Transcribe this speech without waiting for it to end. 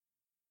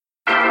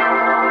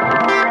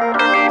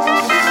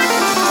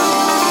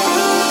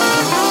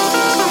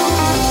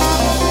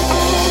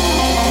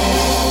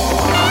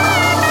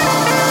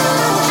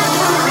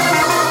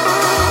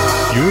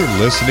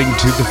listening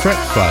to The Fret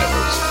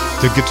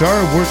Files, the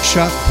Guitar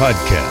Workshop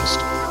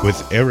podcast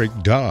with Eric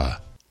Daw.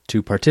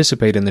 To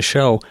participate in the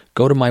show,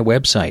 go to my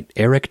website,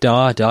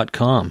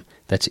 ericdaw.com.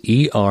 That's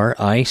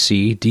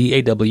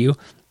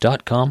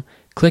ericdaw.com.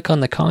 Click on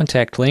the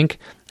contact link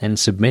and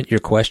submit your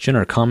question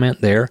or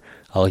comment there.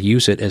 I'll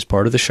use it as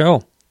part of the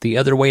show. The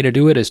other way to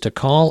do it is to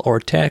call or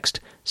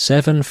text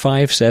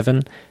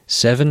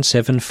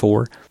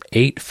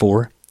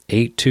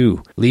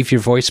 757-774-8482. Leave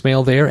your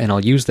voicemail there, and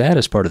I'll use that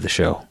as part of the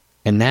show.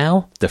 And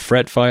now, the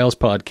Fret Files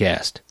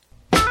podcast.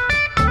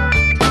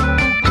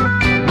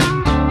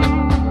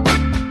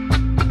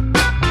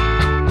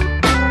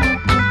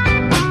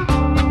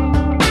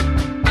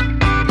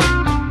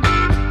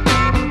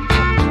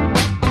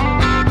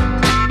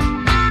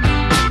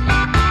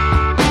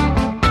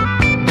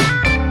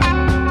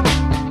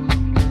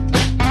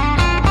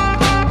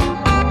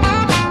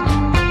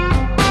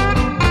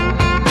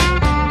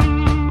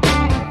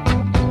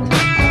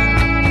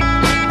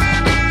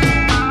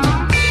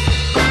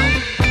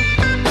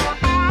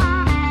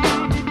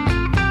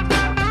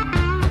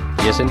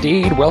 Yes,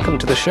 indeed. Welcome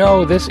to the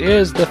show. This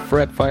is the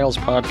Fret Files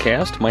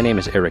podcast. My name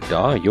is Eric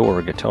Daw,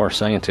 your guitar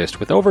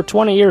scientist. With over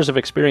 20 years of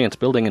experience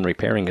building and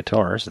repairing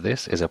guitars,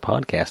 this is a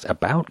podcast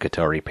about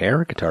guitar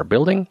repair, guitar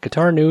building,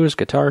 guitar news,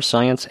 guitar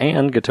science,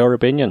 and guitar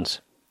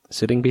opinions.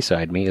 Sitting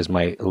beside me is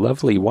my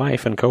lovely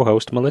wife and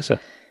co-host,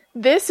 Melissa.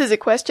 This is a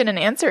question and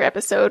answer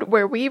episode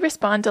where we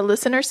respond to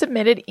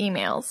listener-submitted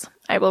emails.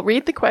 I will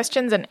read the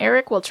questions and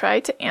Eric will try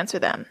to answer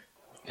them.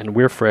 And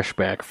we're fresh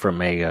back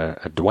from a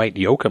Dwight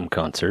Yoakam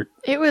concert.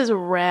 It was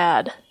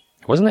rad.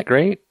 Wasn't that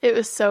great? It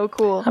was so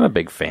cool. I'm a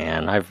big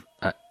fan. I've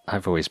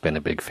always been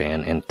a big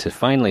fan, and to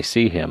finally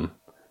see him,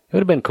 it would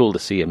have been cool to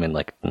see him in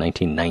like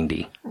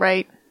 1990.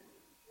 Right.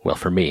 Well,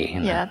 for me.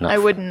 Yeah, I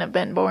wouldn't have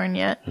been born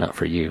yet. Not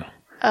for you.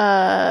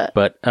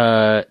 But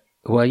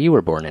you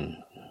were born in...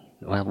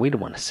 Well, we don't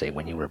want to say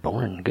when you were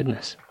born.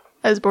 Goodness.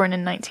 I was born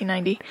in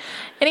 1990.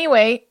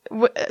 Anyway,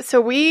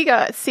 so we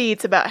got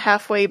seats about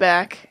halfway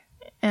back.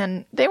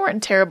 And they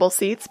weren't terrible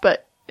seats,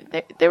 but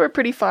they were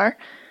pretty far.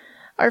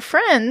 Our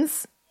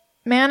friends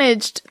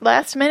managed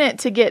last minute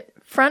to get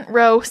front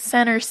row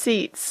center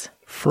seats.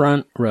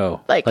 Front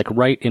row. Like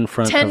right in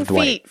front of Dwight.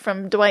 10 feet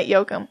from Dwight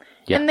Yoakam.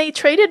 Yeah. And they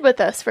traded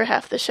with us for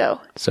half the show.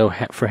 So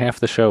for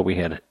half the show, we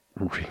had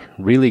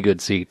really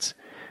good seats.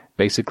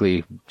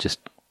 Basically,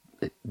 just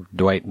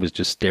Dwight was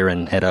just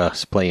staring at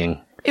us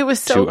playing. It was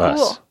so cool.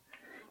 Us.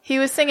 He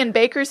was singing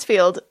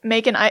Bakersfield, we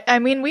made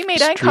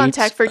eye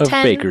contact for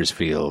 10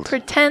 Bakersfield. For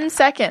 10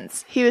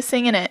 seconds. He was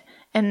singing it,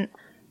 and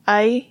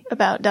I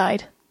about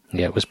died.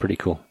 Yeah, it was pretty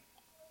cool.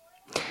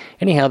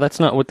 Anyhow, that's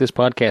not what this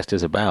podcast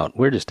is about.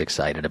 We're just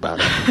excited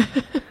about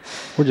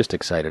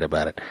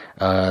it.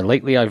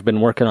 Lately, I've been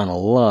working on a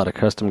lot of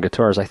custom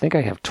guitars. I think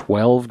I have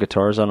 12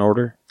 guitars on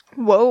order.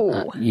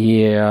 Whoa.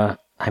 Yeah,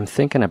 I'm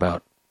thinking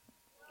about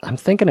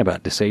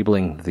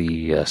disabling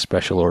the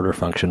special order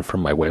function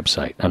from my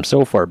website. I'm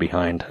so far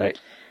behind. I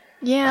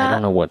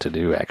don't know what to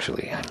do,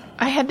 actually.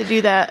 I had to do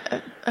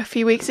that a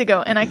few weeks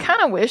ago, and I kind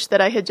of wish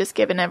that I had just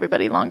given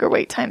everybody longer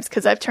wait times,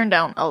 because I've turned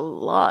down a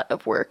lot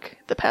of work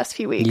the past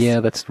few weeks. Yeah,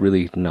 that's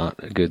really not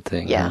a good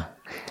thing. Yeah.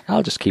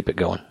 I'll just keep it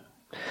going.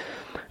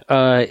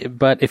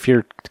 But if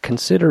you're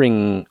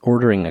considering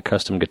ordering a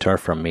custom guitar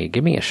from me,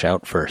 give me a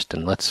shout first,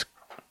 and let's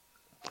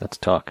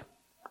talk.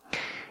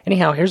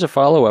 Anyhow, here's a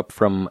follow-up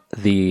from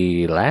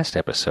the last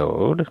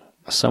episode.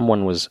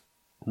 Someone was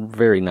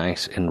very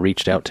nice and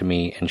reached out to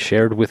me and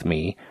shared with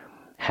me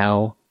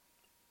how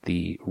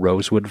the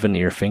rosewood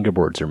veneer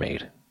fingerboards are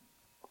made.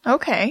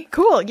 Okay,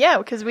 cool. Yeah,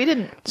 because we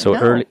didn't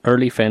know.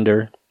 Early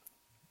Fender,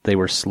 they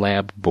were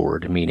slab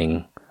board,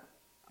 meaning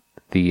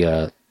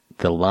the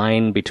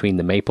line between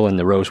the maple and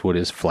the rosewood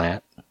is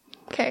flat.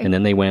 Okay. And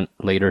then they went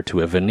later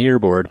to a veneer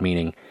board,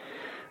 meaning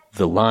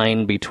the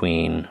line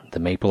between the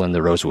maple and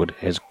the rosewood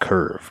is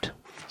curved.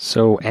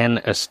 So an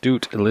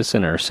astute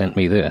listener sent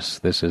me this.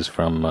 This is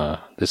from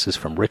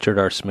Richard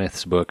R.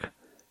 Smith's book,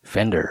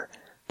 Fender,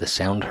 The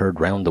Sound Heard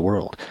Round the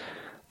World.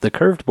 The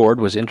curved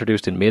board was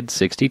introduced in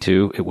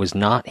mid-62. It was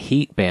not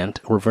heat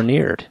bent or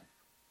veneered.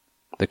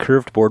 The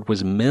curved board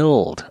was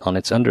milled on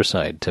its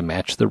underside to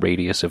match the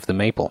radius of the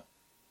maple.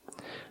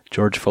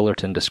 George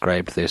Fullerton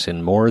described this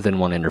in more than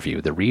one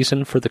interview. The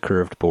reason for the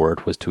curved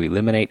board was to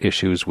eliminate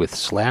issues with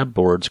slab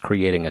boards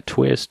creating a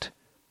twist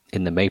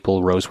in the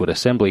maple rosewood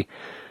assembly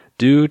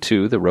due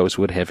to the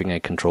rosewood having a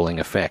controlling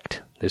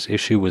effect. This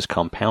issue was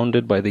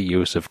compounded by the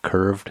use of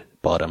curved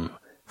bottom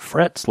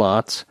fret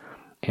slots,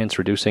 hence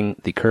reducing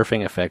the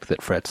kerfing effect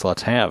that fret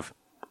slots have.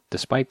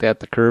 Despite that,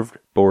 the curved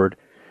board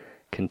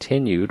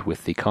continued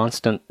with the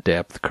constant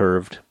depth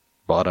curved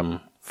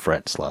bottom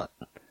fret slot,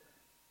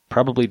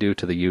 probably due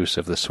to the use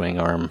of the swing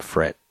arm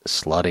fret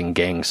slotting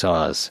gang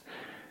saws.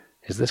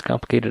 Is this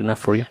complicated enough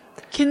for you?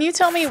 Can you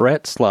tell me...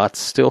 Fret slots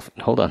still...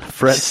 Hold on.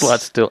 Fret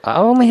slots still... I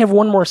only have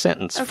one more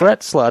sentence. Okay.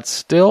 Fret slots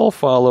still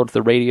followed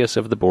the radius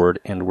of the board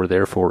and were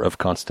therefore of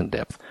constant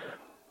depth.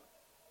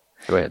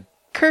 Go ahead.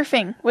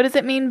 Kerfing. What does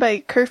it mean by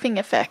kerfing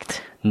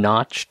effect?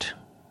 Notched.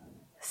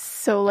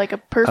 So like a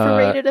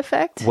perforated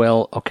effect?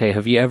 Well, okay,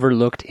 have you ever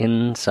looked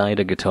inside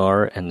a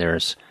guitar and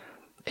there's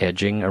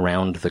edging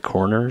around the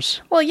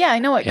corners? Well, yeah, I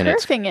know what and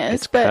kerfing is,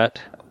 it's but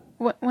cut?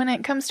 when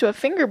it comes to a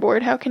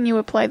fingerboard, how can you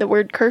apply the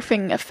word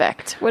kerfing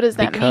effect? What does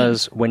that mean?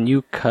 Because when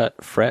you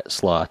cut fret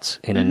slots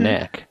in a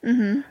neck,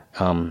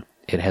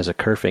 it has a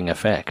kerfing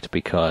effect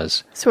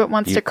because... So it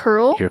wants to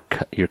curl?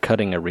 You're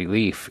cutting a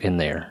relief in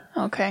there.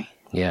 Okay.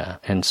 Yeah,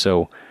 and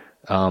so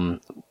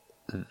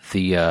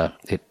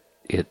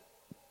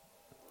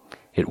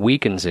it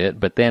weakens it,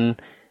 but then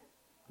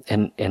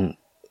and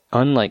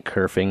unlike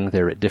kerfing,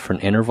 they're at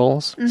different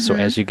intervals. So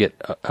as you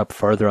get up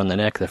farther on the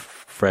neck, the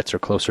frets are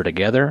closer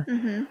together,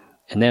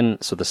 and then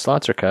so the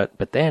slots are cut.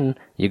 But then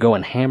you go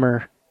and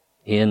hammer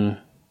in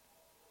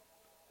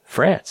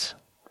frets,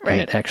 Right.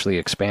 and it actually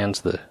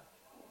expands the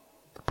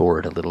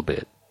board a little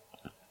bit.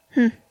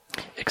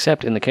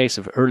 Except in the case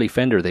of early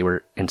Fender, they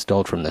were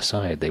installed from the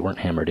side. They weren't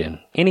hammered in.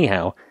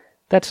 Anyhow,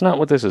 that's not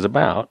what this is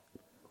about.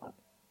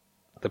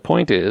 The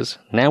point is,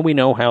 now we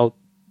know how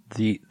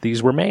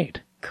these were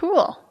made.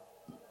 Cool.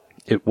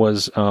 It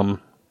was not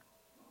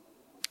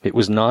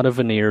a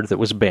veneer that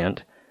was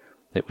bent.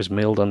 It was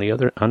milled on the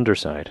other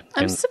underside.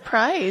 I'm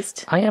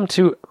surprised. I am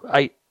too.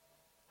 I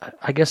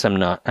guess I'm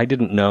not. I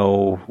didn't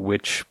know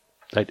which.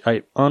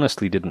 I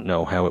honestly didn't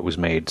know how it was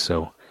made.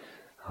 So,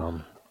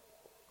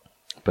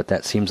 but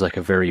that seems like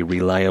a very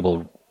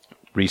reliable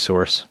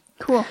resource.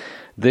 Cool.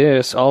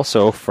 This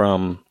also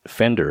from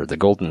Fender, The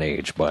Golden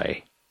Age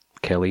by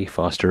Kelly,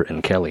 Foster,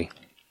 and Kelly.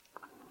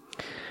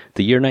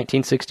 The year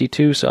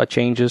 1962 saw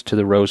changes to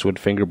the rosewood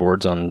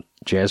fingerboards on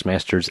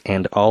Jazzmasters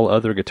and all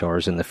other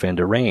guitars in the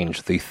Fender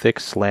range. The thick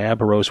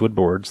slab rosewood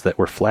boards that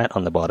were flat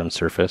on the bottom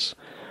surface,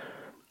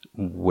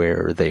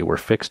 where they were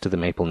fixed to the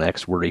maple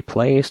necks, were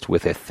replaced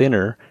with a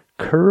thinner,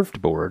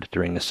 curved board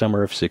during the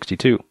summer of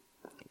 '62.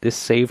 This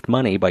saved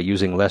money by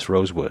using less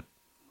rosewood.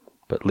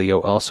 But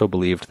Leo also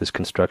believed this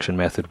construction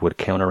method would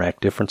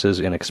counteract differences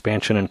in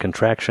expansion and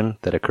contraction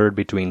that occurred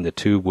between the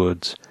two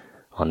woods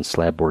on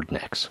slabboard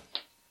necks.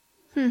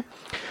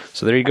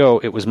 So there you go.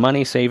 It was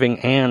money saving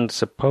and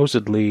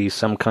supposedly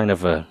some kind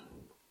of a...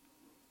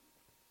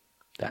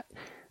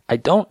 I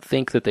don't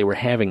think that they were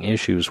having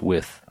issues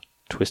with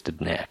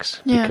twisted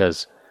necks,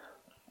 because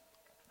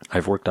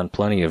I've worked on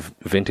plenty of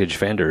vintage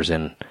Fenders,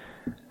 and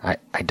I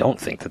don't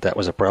think that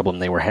was a problem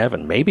they were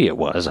having. Maybe it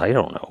was, I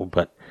don't know,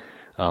 but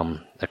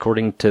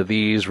according to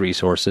these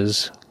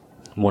resources,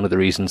 one of the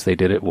reasons they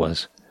did it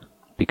was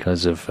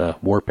because of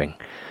warping.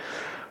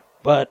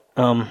 But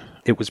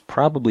it was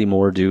probably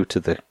more due to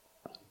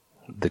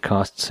the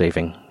cost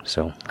saving,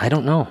 so I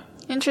don't know.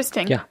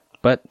 Interesting. Yeah,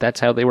 but that's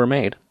how they were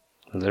made.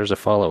 There's a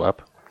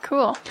follow-up.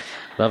 Cool.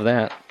 Love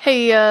that.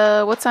 Hey,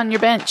 what's on your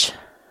bench?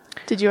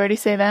 Did you already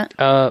say that?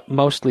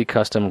 Mostly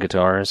custom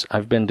guitars.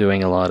 I've been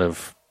doing a lot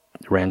of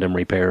random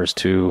repairs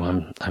too.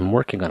 I'm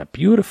working on a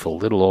beautiful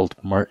little old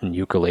Martin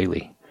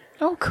ukulele.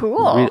 Oh,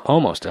 cool.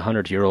 Almost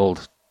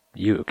 100-year-old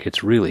uke.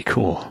 It's really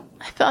cool.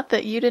 I thought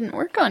that you didn't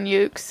work on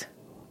ukes.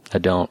 I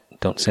don't.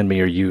 Don't send me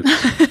your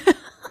ukes.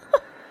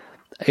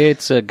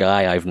 It's a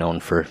guy I've known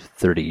for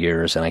 30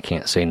 years, and I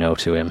can't say no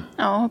to him.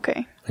 Oh,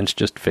 okay. It's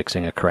just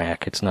fixing a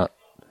crack. It's not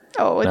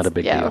a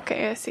big deal. Yeah,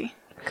 okay, I see.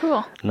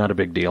 Cool. Not a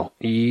big deal.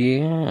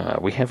 Yeah,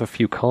 we have a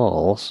few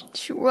calls.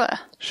 Sure.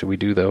 Should we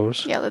do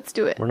those? Yeah, let's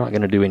do it. We're not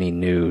going to do any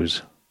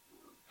news.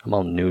 I'm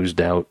all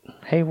newsed out.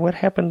 Hey, what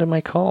happened to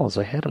my calls?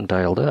 I had them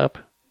dialed up.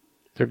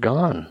 They're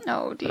gone.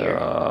 Oh,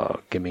 dear.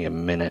 Give me a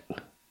minute.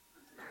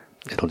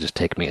 It'll just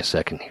take me a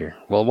second here.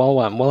 Well,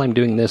 while I'm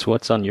doing this,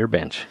 what's on your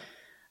bench?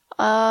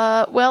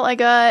 Well,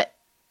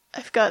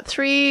 I've got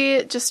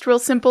 3 just real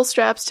simple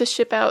straps to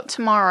ship out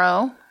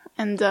tomorrow,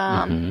 and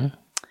I'm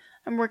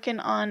working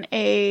on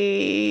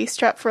a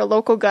strap for a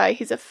local guy.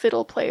 He's a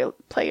fiddle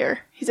player.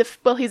 He's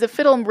a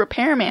fiddle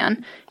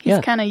repairman. He's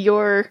kind of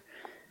your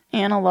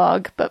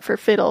analog, but for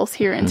fiddles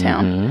here in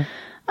town.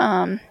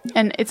 And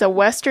it's a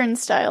Western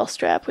style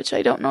strap, which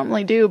I don't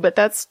normally do, but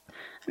that's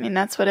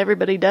what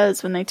everybody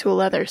does when they tool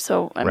leather.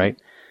 So I'm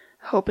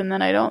hoping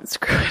that I don't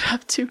screw it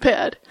up too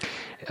bad.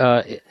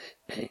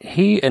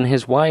 He and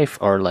his wife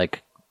are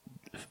like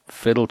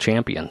fiddle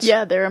champions.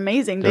 Yeah, they're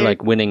amazing. They're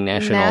like winning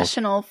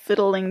national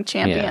fiddling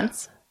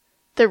champions. Yeah.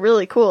 They're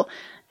really cool.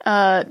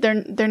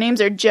 Their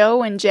names are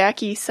Joe and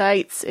Jackie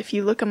Seitz. If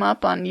you look them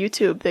up on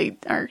YouTube, they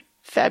are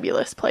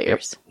fabulous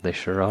players. Yep, they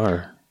sure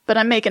are. But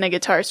I'm making a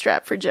guitar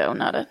strap for Joe,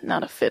 not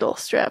a fiddle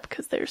strap,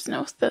 because there's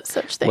no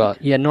such thing. Well,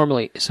 yeah,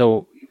 normally,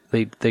 so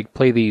they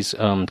play these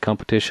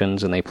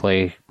competitions, and they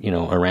play,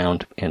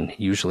 around, and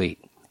usually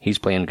he's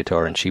playing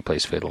guitar and she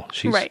plays fiddle.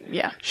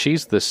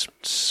 She's the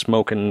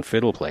smoking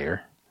fiddle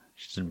player.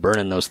 She's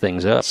burning those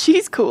things up.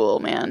 She's cool,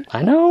 man.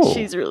 I know.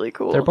 She's really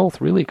cool. They're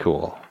both really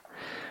cool.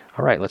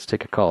 All right, let's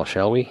take a call,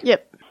 shall we?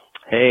 Yep.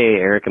 Hey,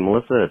 Eric and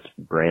Melissa. It's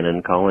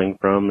Brandon calling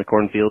from the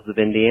cornfields of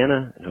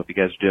Indiana. I hope you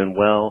guys are doing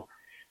well.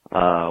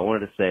 I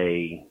wanted to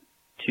say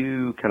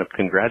 2 kind of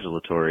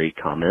congratulatory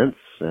comments.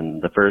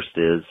 And the first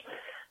is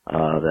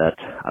that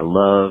I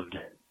loved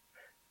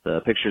the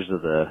pictures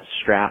of the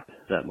strap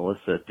that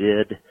Melissa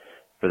did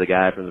for the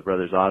guy from the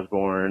Brothers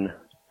Osborne.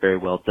 Very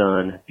well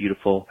done.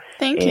 Beautiful.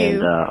 Thank and,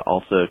 you. And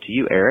also to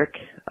you, Eric,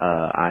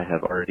 I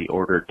have already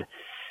ordered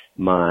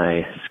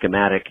my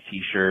schematic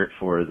t-shirt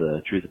for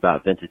the Truth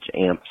About Vintage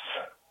Amps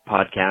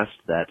podcast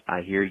that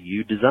I hear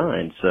you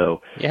designed.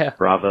 So Yeah.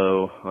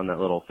 Bravo on that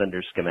little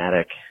Fender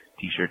schematic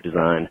t-shirt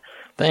design.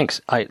 Thanks.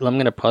 I'm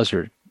going to pause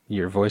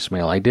your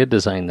voicemail. I did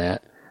design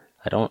that.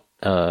 I don't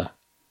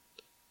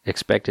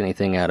expect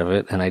anything out of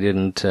it, and I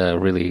didn't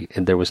really,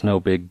 there was no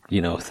big,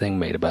 thing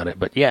made about it.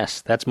 But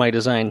yes, that's my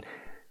design.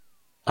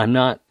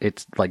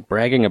 It's like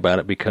bragging about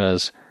it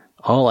because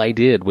all I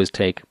did was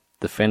take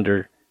the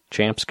Fender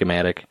Champ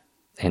schematic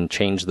and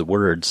change the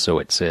words so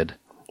it said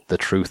The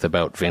Truth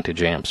About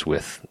Vintage Amps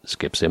with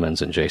Skip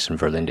Simmons and Jason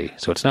Verlinde.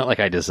 So it's not like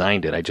I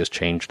designed it, I just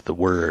changed the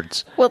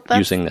words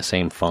using the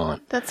same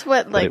font. That's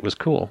what, But it was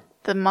cool.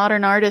 The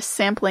modern artists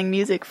sampling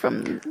music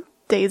from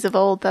days of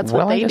old, that's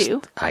what they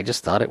do. I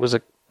just thought it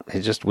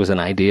just was an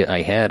idea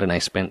I had, and I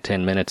spent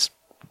 10 minutes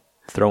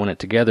throwing it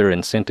together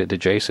and sent it to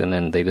Jason,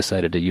 and they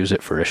decided to use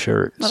it for a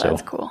shirt. Well, so,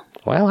 that's cool.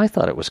 Well, I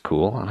thought it was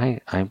cool,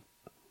 and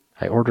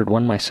I ordered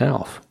one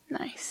myself.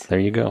 Nice. There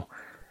you go.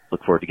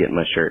 Look forward to getting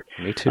my shirt.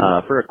 Me too.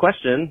 For a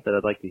question that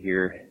I'd like to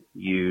hear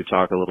you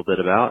talk a little bit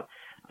about,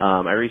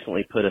 I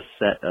recently put a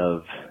set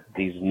of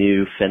these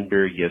new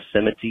Fender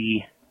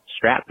Yosemite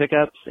Strat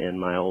pickups in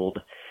my old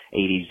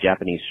 80s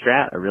Japanese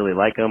Strat. I really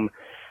like them.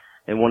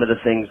 And one of the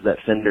things that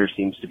Fender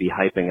seems to be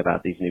hyping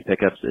about these new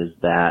pickups is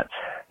that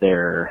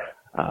they're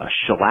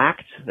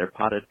shellacked. They're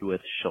potted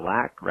with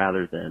shellac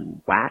rather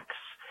than wax.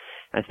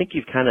 I think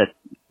you've kind of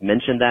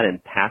mentioned that in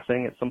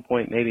passing at some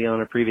point, maybe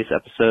on a previous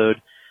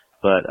episode,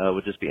 but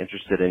would just be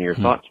interested in your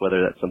thoughts,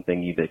 whether that's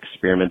something you've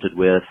experimented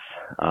with.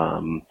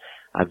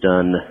 I've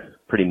done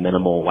pretty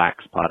minimal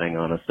wax potting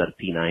on a set of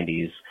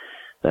P90s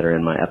that are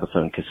in my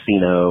Epiphone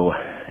Casino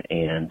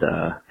and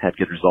had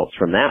good results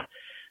from that.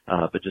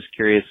 But just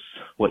curious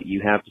what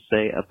you have to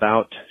say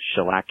about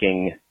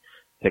shellacking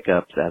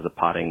pickups as a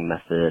potting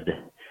method,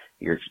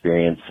 your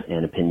experience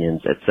and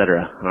opinions,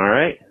 etc. All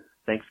right.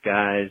 Thanks,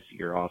 guys.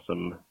 You're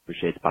awesome.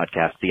 Appreciate the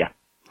podcast. See ya.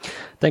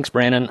 Thanks,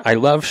 Brandon. I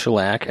love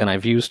shellac, and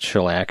I've used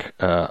shellac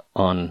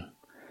on,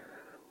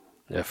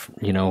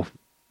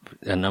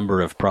 a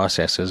number of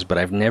processes, but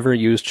I've never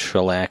used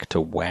shellac to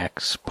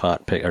wax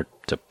pot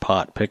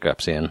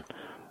pickups in.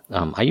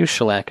 I use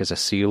shellac as a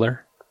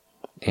sealer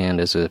and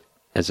as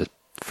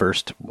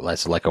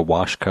like a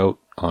wash coat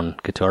on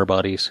guitar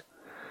bodies.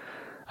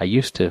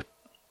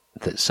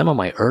 Some of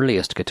my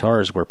earliest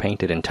guitars were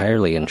painted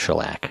entirely in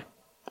shellac.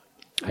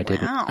 I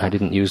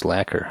didn't use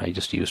lacquer. I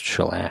just used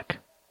shellac.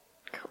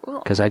 Cool.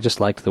 Because I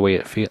just liked the way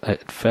it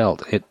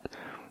felt.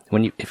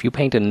 If you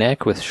paint a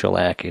neck with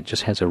shellac, it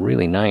just has a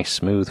really nice,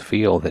 smooth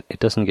feel that it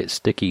doesn't get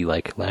sticky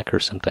like lacquer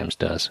sometimes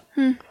does.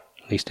 At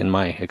least in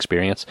my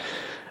experience.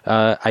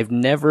 I've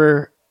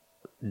never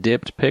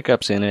dipped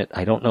pickups in it.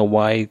 I don't know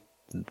why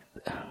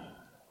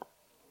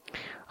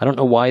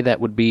that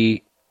would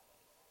be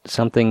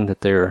something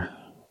that they're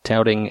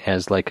touting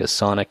as like a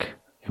sonic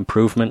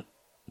improvement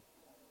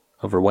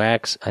over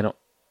wax. I don't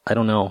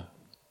know.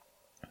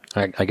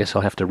 I guess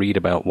I'll have to read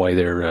about why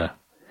they're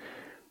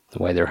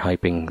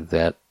hyping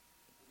that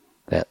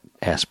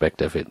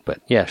aspect of it.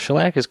 But yeah,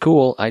 shellac is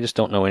cool. I just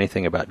don't know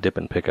anything about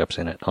dipping pickups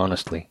in it,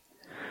 honestly.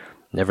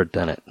 Never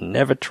done it.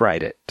 Never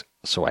tried it.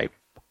 So I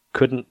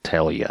couldn't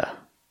tell ya.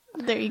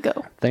 There you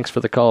go. Thanks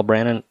for the call,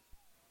 Brandon.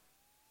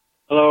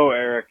 Hello,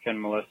 Eric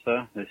and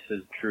Melissa. This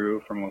is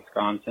Drew from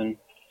Wisconsin.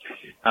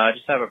 I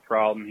just have a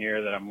problem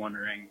here that I'm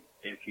wondering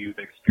if you've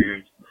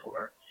experienced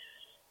before.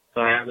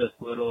 So I have this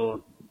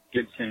little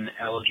Gibson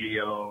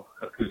LGO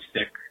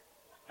acoustic.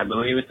 I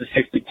believe it's a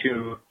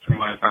 62 from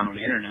what I found on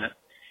the internet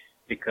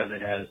because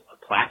it has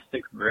a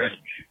plastic bridge.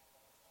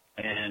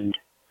 And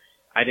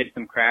I did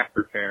some craft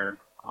repair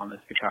on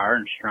this guitar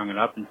and strung it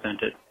up and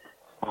sent it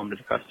home to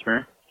the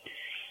customer.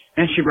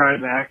 And she brought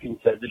it back and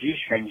said the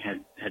G-string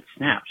had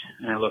snapped.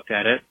 And I looked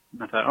at it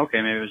and I thought,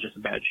 okay, maybe it was just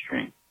a bad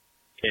string.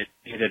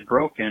 It had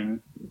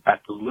broken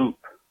at the loop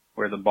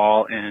where the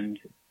ball end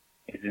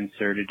is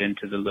inserted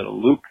into the little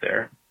loop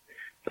there.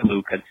 The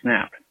loop had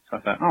snapped. So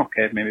I thought, oh,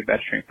 okay, maybe a bad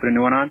string. Put a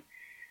new one on.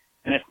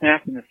 And it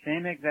snapped in the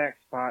same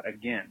exact spot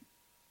again.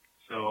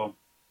 So,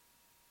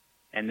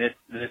 and this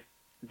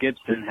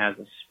Gibson has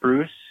a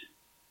spruce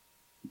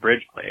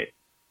bridge plate,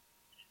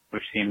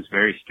 which seems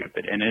very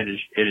stupid, and it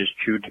is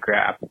chewed to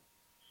crap. So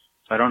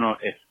I don't know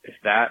if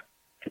that,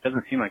 it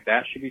doesn't seem like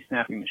that should be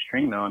snapping the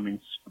string though. I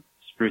mean,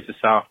 spruce is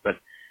soft, but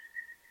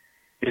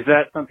is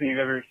that something you've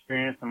ever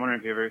experienced? I'm wondering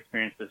if you've ever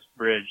experienced this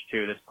bridge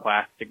too, this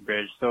plastic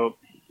bridge. So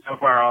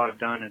far all I've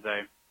done is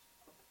I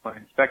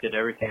inspected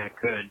everything I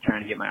could,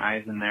 trying to get my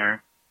eyes in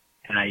there,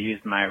 and I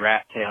used my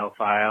rat tail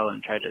file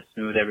and tried to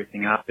smooth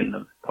everything up in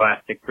the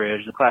plastic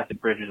bridge. The plastic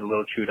bridge is a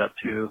little chewed up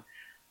too.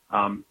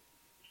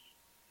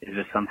 Is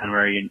this something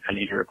where I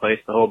need to replace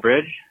the whole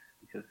bridge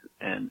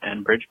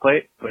and bridge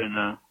plate, put in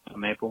a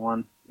maple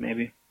one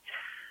maybe?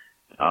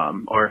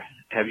 Or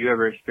have you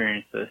ever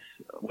experienced this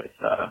with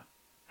a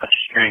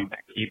string that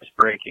keeps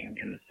breaking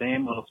in the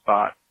same little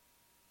spot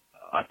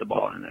at the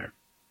ball in there?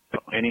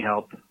 Any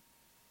help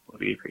would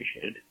be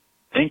appreciated.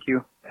 Thank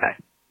you. Bye.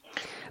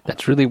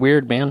 That's really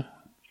weird, man.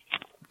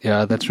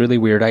 Yeah, that's really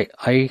weird.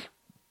 I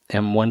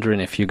am wondering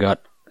if you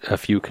got a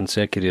few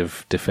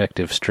consecutive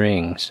defective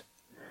strings.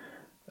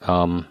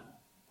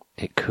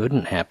 It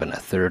couldn't happen a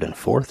third and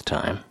fourth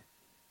time.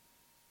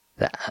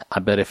 I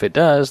bet if it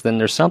does, then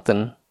there's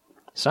something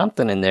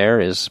in there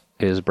is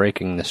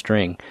breaking the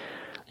string.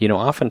 You know,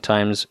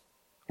 oftentimes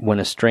when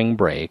a string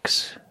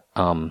breaks,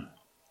 the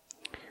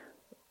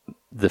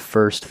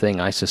first thing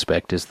I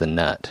suspect is the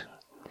nut.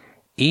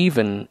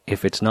 Even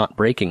if it's not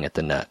breaking at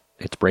the nut,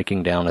 it's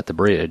breaking down at the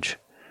bridge,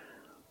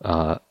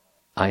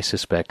 I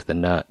suspect the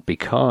nut,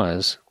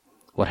 because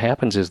what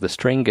happens is the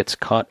string gets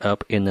caught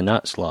up in the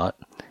nut slot,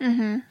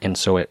 and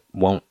so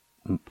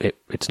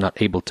it's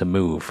not able to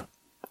move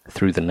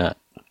through the nut.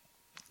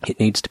 It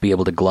needs to be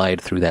able to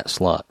glide through that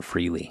slot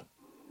freely.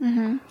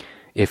 Mm-hmm.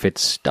 If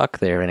it's stuck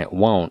there and it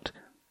won't,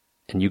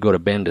 and you go to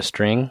bend a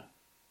string,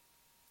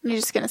 you're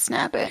just going to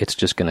snap it. It's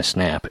just going to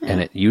snap, and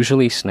it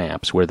usually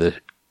snaps where the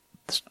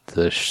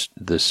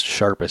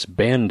sharpest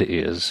bend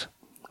is,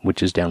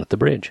 which is down at the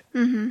bridge.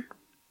 Mm-hmm.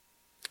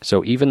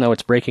 So even though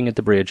it's breaking at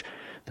the bridge,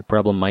 the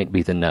problem might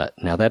be the nut.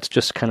 Now that's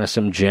just kind of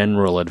some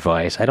general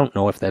advice. I don't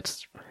know if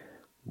that's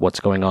what's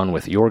going on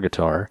with your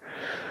guitar,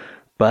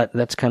 but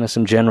that's kind of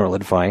some general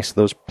advice.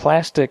 Those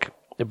plastic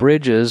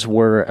bridges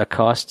were a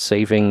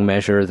cost-saving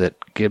measure that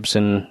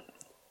Gibson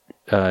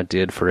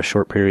did for a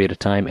short period of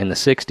time in the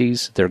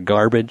 60s. They're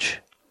garbage.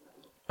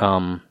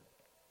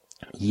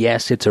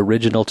 Yes, it's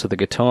original to the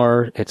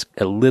guitar. It's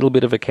a little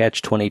bit of a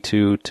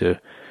catch-22 to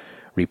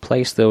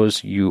replace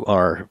those. You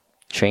are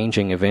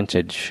changing a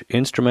vintage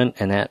instrument,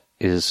 and that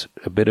is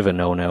a bit of a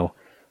no-no.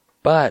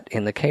 But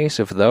in the case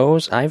of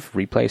those, I've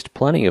replaced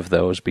plenty of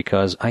those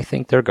because I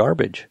think they're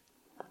garbage.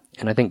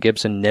 And I think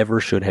Gibson never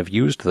should have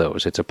used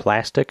those. It's a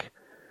plastic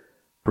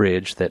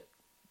bridge that,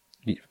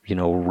 you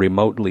know,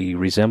 remotely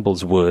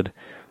resembles wood,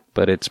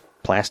 but it's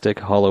plastic,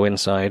 hollow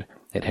inside.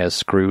 It has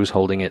screws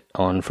holding it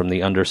on from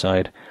the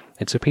underside.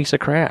 It's a piece of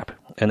crap.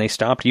 And they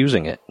stopped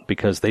using it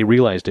because they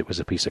realized it was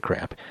a piece of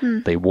crap.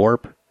 They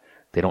warp.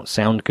 They don't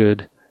sound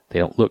good. They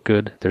don't look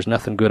good. There's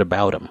nothing good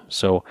about them.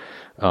 So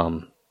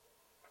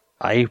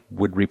I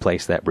would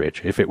replace that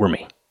bridge if it were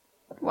me.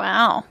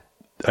 Wow.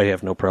 I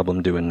have no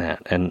problem doing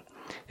that. And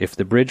if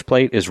the bridge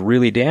plate is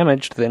really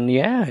damaged, then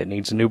yeah, it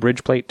needs a new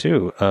bridge plate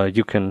too.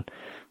 You can...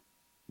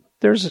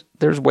 There's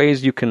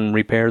ways you can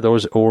repair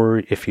those, or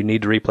if you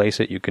need to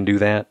replace it, you can do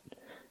that.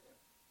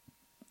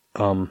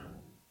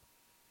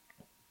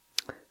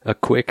 A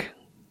quick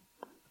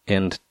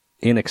and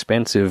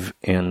inexpensive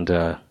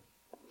and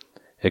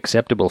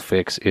acceptable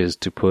fix is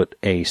to put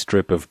a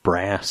strip of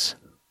brass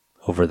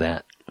over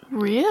that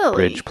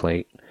bridge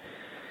plate.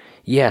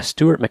 Yeah,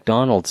 Stuart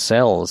McDonald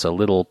sells a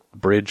little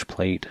bridge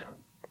plate,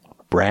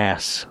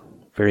 brass,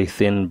 very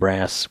thin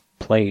brass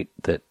plate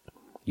that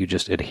you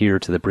just adhere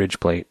to the bridge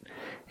plate.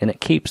 And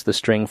it keeps the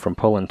string from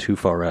pulling too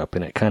far up,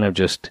 and it kind of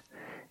just,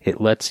 it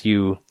lets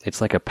you,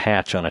 it's like a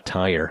patch on a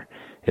tire.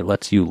 It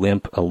lets you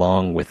limp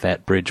along with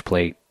that bridge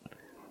plate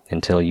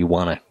until you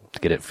want to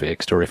get it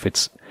fixed. Or if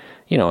it's,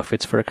 you know, if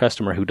it's for a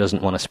customer who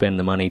doesn't want to spend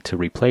the money to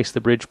replace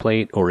the bridge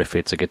plate, or if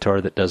it's a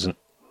guitar that doesn't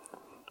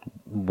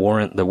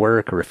warrant the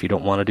work, or if you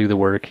don't want to do the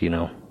work, you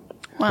know,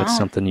 that's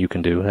something you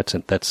can do.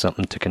 That's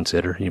something to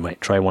consider. You might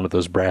try one of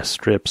those brass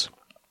strips.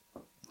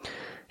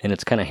 And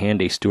it's kind of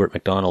handy. Stuart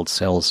McDonald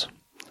sells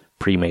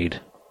pre-made,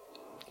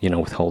 you know,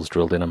 with holes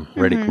drilled in them,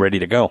 ready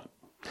to go.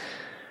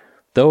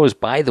 Those,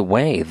 by the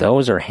way,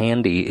 those are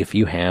handy if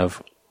you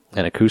have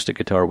an acoustic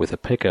guitar with a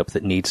pickup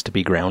that needs to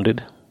be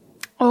grounded.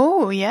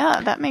 Oh,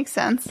 yeah, that makes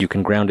sense. You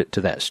can ground it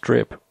to that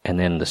strip, and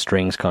then the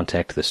strings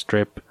contact the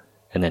strip,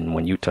 and then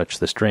when you touch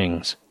the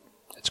strings,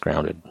 it's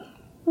grounded.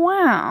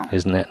 Wow.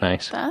 Isn't that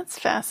nice? That's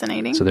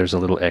fascinating. So there's a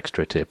little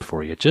extra tip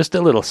for you. Just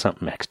a little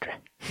something extra.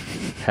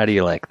 How do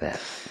you like that?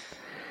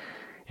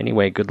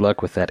 Anyway, good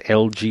luck with that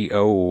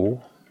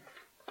LGO.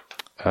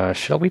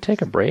 Shall we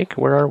take a break?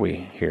 Where are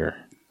we here?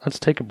 Let's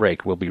take a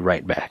break. We'll be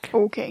right back.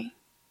 Okay.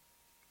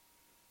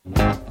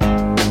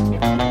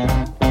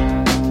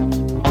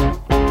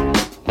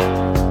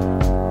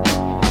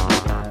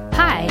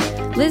 Hi,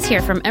 Liz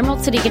here from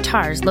Emerald City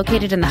Guitars,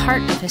 located in the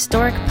heart of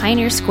historic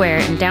Pioneer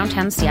Square in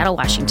downtown Seattle,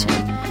 Washington.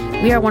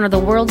 We are one of the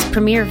world's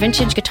premier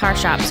vintage guitar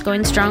shops,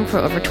 going strong for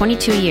over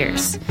 22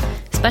 years.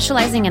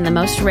 Specializing in the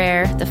most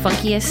rare, the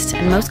funkiest,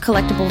 and most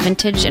collectible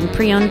vintage and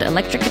pre-owned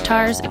electric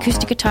guitars,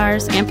 acoustic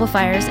guitars,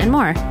 amplifiers, and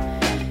more.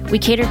 We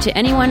cater to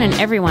anyone and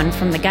everyone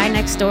from the guy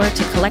next door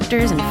to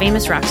collectors and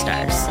famous rock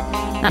stars.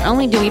 Not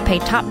only do we pay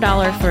top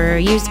dollar for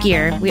used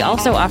gear, we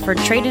also offer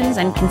trade-ins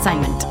and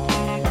consignment.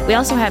 We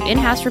also have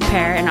in-house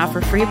repair and offer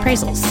free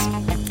appraisals.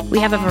 We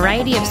have a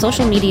variety of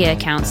social media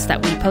accounts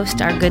that we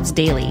post our goods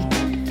daily.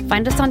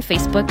 Find us on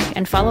Facebook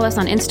and follow us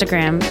on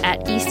Instagram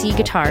at EC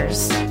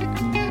Guitars.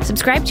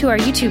 Subscribe to our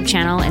YouTube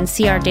channel and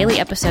see our daily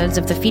episodes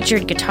of the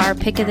featured Guitar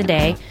Pick of the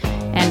Day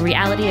and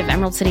Reality of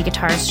Emerald City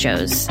Guitars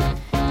shows.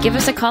 Give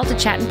us a call to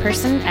chat in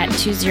person at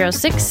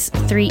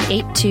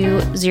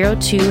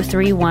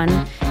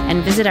 206-382-0231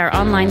 and visit our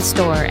online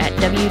store at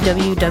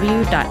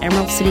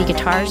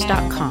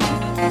www.emeraldcityguitars.com.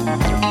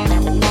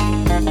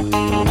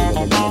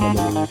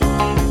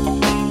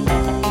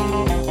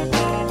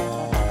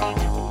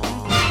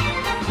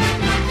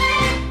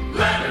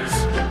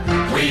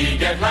 We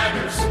get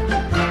letters.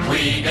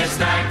 We get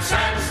stacks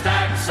and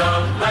stacks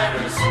of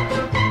letters.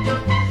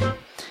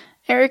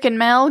 Eric and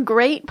Mel,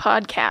 great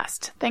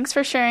podcast. Thanks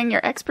for sharing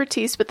your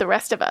expertise with the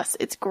rest of us.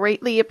 It's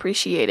greatly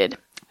appreciated.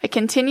 I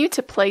continue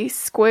to place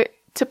square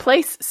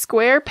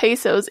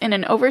pesos in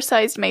an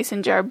oversized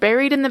mason jar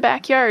buried in the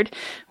backyard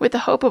with the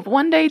hope of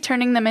one day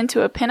turning them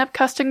into a pinup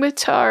custom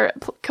guitar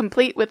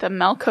complete with a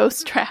Melco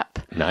strap.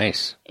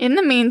 Nice. In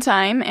the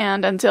meantime,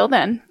 and until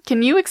then,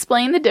 can you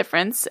explain the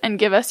difference and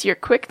give us your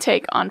quick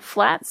take on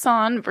flat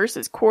sawn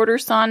versus quarter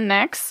sawn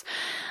necks?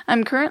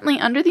 I'm currently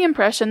under the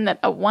impression that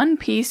a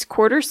one-piece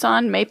quarter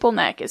sawn maple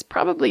neck is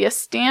probably a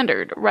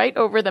standard right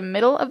over the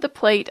middle of the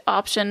plate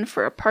option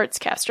for a parts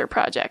caster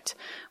project.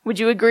 Would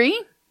you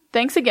agree?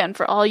 Thanks again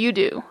for all you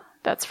do.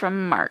 That's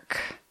from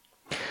Mark.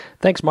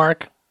 Thanks,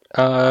 Mark.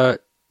 The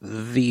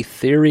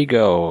theory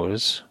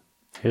goes,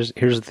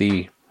 here's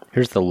the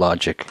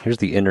logic. Here's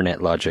the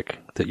internet logic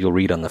that you'll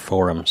read on the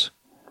forums.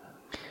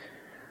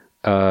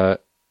 A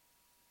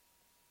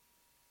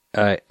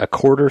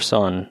quarter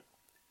sawn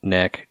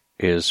neck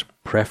is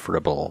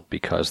preferable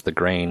because the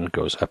grain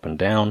goes up and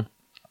down,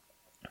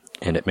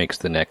 and it makes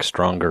the neck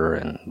stronger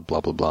and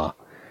blah blah blah.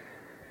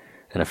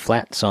 And a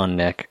flat sawn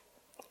neck,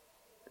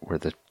 where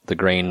the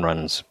grain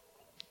runs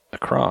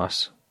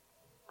across,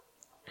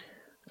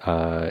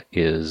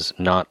 is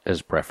not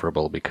as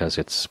preferable because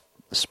it's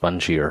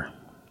spongier.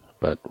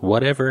 But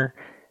whatever,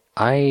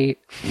 I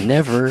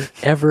never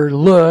ever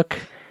look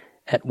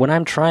at, when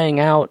I'm trying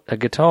out a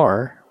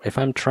guitar, if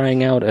I'm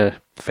trying out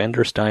a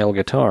Fender style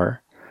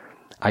guitar,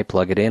 I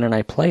plug it in and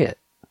I play it.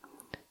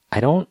 I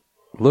don't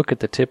look at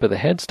the tip of the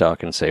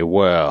headstock and say,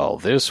 well,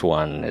 this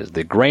one is,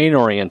 the grain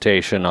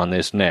orientation on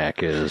this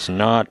neck is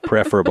not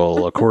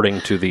preferable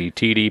according to the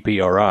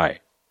TDPRI.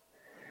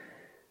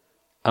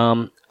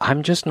 I'm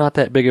just not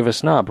that big of a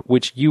snob,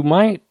 which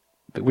might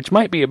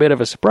be a bit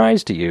of a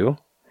surprise to you,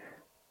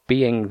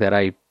 being that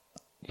I,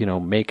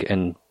 make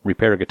and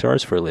repair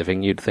guitars for a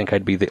living. You'd think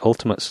I'd be the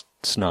ultimate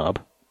snob,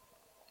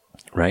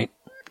 right?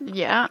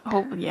 Yeah.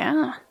 Oh,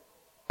 yeah.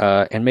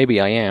 And maybe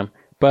I am.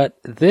 But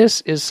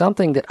this is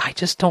something that I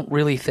just don't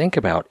really think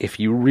about. If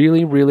you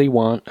really, really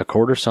want a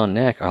quarter sawn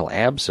neck, I'll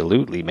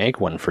absolutely make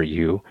one for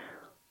you.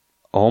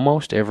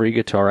 Almost every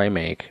guitar I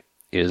make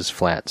is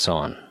flat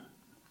sawn.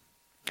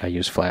 I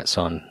use flat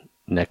sawn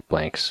neck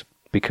blanks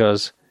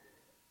because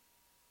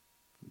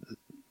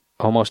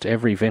almost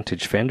every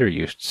vintage Fender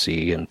you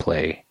see and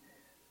play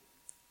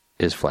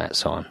is flat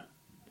sawn.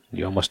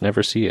 You almost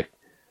never see a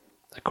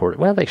quarter.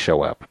 Well, they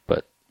show up,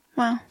 but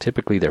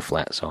typically they're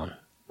flat sawn.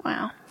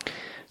 Wow.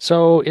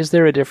 So, is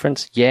there a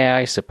difference? Yeah,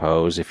 I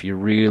suppose, if you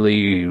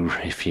really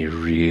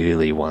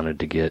wanted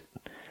to get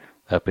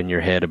up in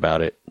your head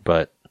about it.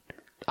 But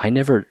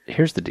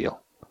here's the deal.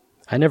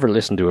 I never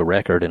listen to a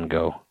record and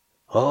go,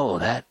 oh,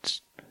 that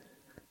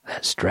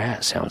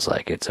Strat sounds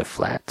like it's a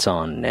flat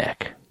sawn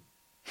neck.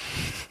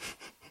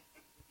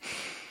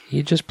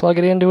 You just plug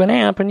it into an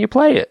amp and you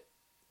play it,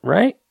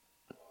 right?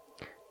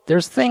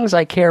 There's things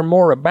I care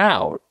more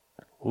about,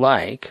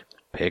 like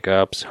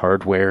pickups,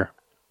 hardware,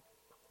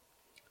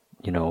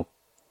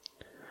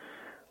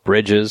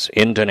 bridges,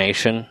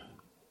 intonation,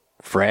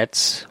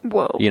 frets,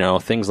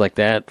 things like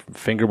that,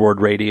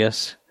 fingerboard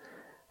radius.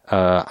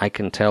 I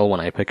can tell when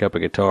I pick up a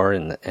guitar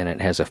and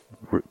it has a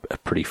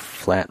pretty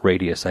flat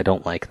radius. I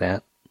don't like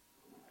that.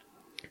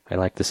 I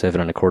like the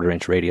 7 1/4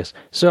 inch radius.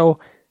 So,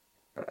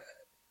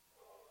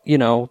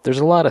 there's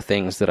a lot of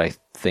things that I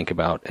think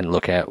about and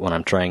look at when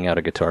I'm trying out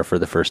a guitar for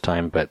the first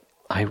time, but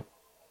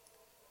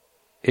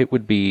it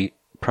would be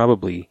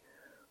probably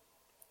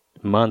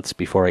months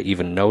before I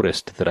even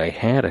noticed that I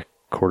had a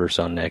quarter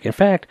sawn neck. In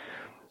fact,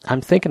 I'm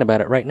thinking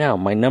about it right now.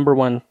 My number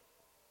one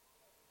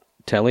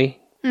telly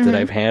that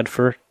I've had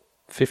for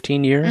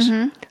 15 years,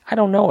 I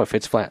don't know if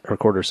it's flat or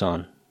quarter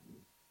sawn.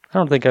 I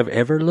don't think I've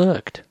ever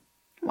looked.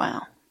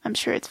 Wow. I'm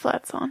sure it's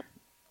flat sawn.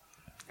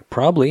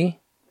 Probably.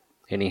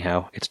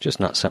 Anyhow, it's just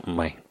not something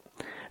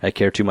I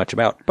care too much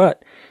about.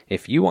 But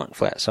if you want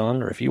flat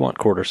sawn or if you want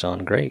quarter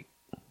sawn, great.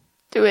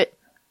 Do it.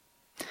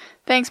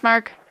 Thanks,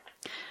 Mark.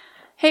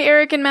 Hey,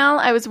 Eric and Mel,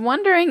 I was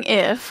wondering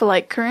if,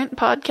 like current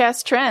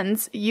podcast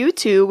trends, you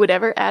two would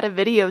ever add a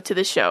video to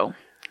the show.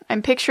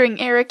 I'm picturing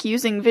Eric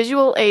using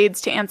visual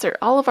aids to answer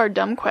all of our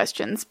dumb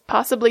questions,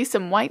 possibly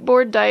some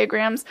whiteboard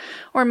diagrams,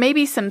 or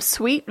maybe some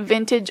sweet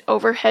vintage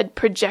overhead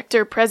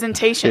projector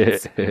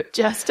presentations.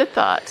 Just a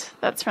thought.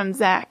 That's from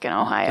Zach in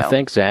Ohio.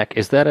 Thanks, Zach.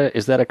 Is that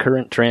a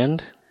current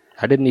trend?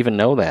 I didn't even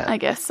know that. I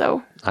guess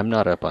so. I'm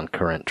not up on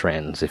current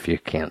trends if you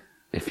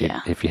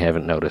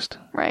haven't noticed.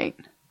 Right.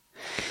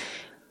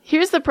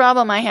 Here's the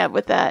problem I have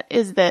with that,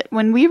 is that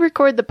when we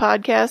record the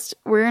podcast,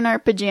 we're in our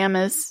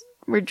pajamas,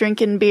 we're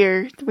drinking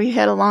beer, we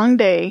had a long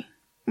day.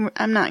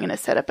 I'm not going to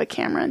set up a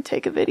camera and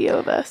take a video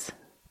of us.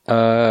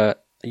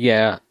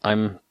 Yeah,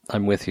 I'm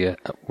I'm with you.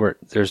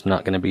 There's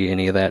not going to be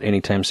any of that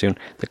anytime soon.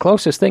 The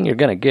closest thing you're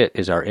going to get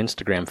is our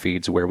Instagram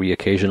feeds where we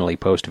occasionally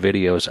post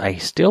videos. I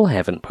still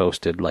haven't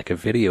posted like a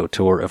video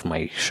tour of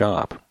my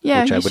shop,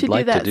 Yeah, which you I would should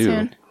like do that to do.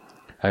 soon.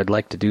 I'd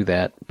like to do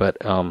that, but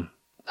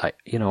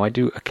I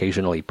do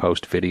occasionally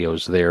post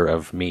videos there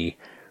of me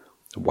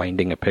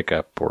winding a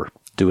pickup or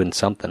doing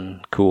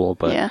something cool,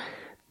 but Yeah.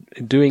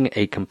 doing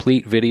a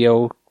complete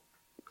video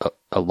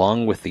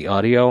along with the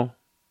audio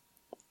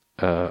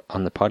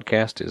on the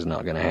podcast is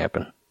not going to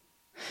happen.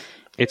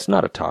 It's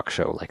not a talk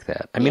show like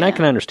that. I mean, I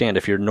can understand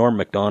if you're Norm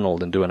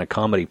Macdonald and doing a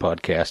comedy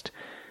podcast,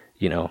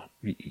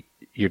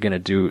 you're going to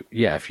do,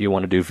 if you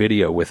want to do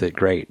video with it,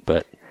 great.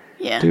 But,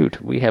 dude,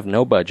 we have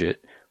no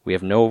budget. We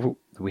have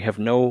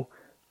no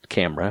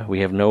camera.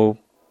 We have no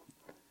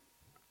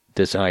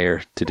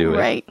desire to do it.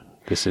 Right.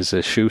 This is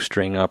a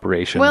shoestring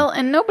operation. Well,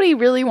 and nobody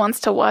really wants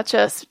to watch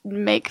us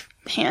make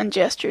hand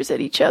gestures at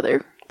each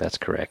other That's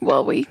correct.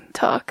 while we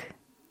talk.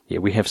 Yeah,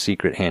 we have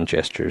secret hand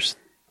gestures.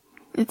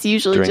 It's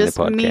usually During the just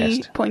me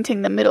podcast.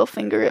 pointing the middle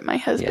finger at my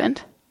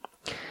husband.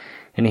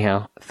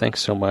 Anyhow,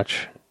 thanks so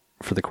much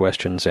for the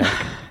question, Zach.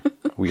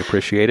 We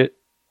appreciate it.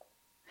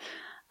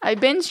 I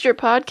binged your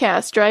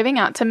podcast driving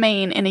out to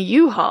Maine in a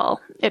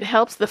U-Haul. It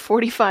helps the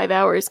 45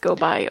 hours go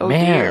by. Oh,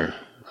 Man, dear.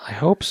 I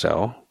hope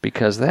so,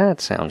 because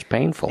that sounds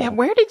painful. Yeah,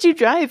 where did you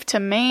drive to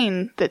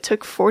Maine that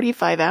took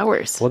 45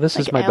 hours? Well, this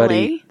Like is my LA?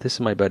 buddy. This is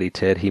my buddy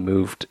Ted. He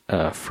moved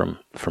from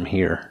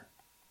here.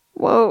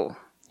 Whoa.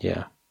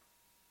 Yeah.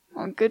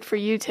 Well, good for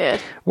you,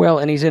 Ted. Well,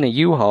 and he's in a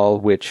U-Haul,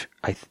 which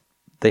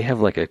they have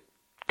like a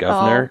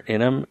governor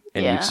in them,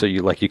 and yeah. so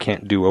you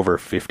can't do over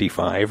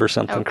 55 or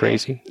something Okay.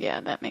 crazy.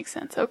 Yeah, that makes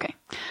sense. Okay.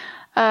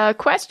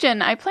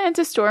 Question. I plan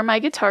to store my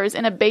guitars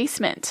in a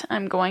basement.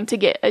 I'm going to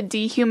get a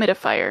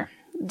dehumidifier.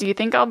 Do you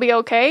think I'll be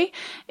okay?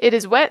 It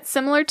is wet,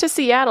 similar to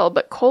Seattle,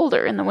 but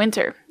colder in the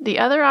winter. The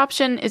other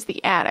option is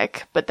the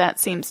attic, but that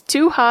seems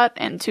too hot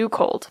and too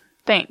cold.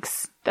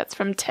 Thanks. That's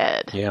from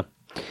Ted. Yeah.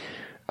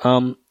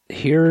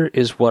 Here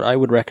is what I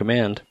would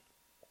recommend.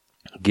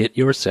 Get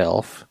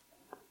yourself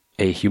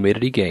a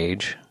humidity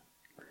gauge.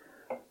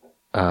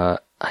 I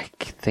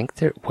think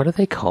what are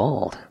they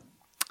called?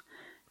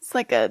 It's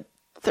like a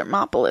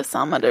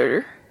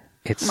thermopolisometer.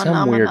 It's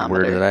some weird word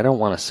Manometer. that I don't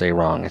want to say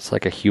wrong. It's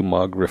like a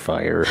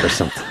humogrifier or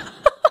something.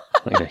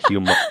 Like a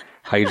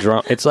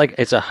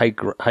it's a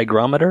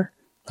hygrometer?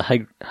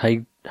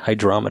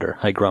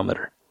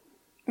 Hygrometer.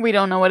 We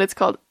don't know what it's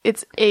called.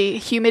 It's a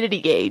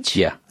humidity gauge.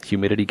 Yeah,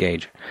 humidity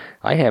gauge.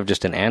 I have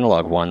just an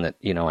analog one that,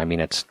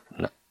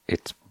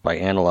 it's by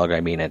analog,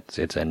 I mean it's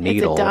a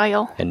needle. It's a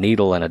dial. A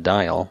needle and a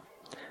dial.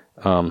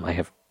 I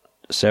have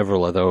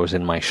several of those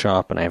in my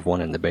shop, and I have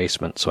one in the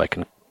basement so I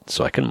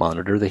can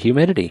monitor the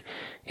humidity.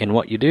 And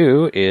what you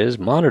do is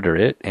monitor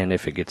it, and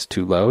if it gets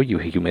too low, you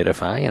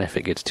humidify, and if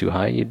it gets too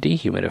high, you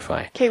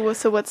dehumidify. Okay, well,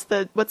 so what's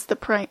the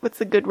price? What's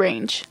the good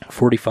range?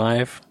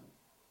 45.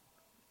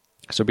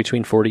 So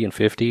between 40 and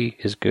 50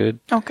 is good.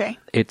 Okay.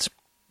 It's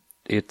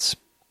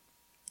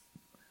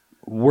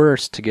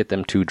worse to get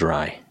them too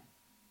dry.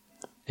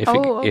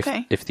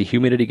 If the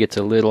humidity gets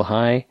a little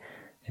high,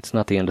 it's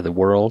not the end of the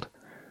world.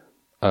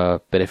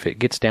 But if it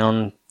gets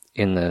down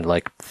in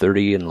the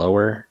 30 and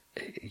lower,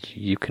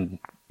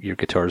 your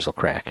guitars will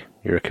crack.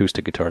 Your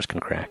acoustic guitars can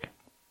crack.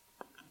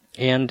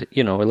 And,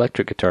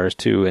 electric guitars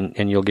too,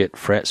 and you'll get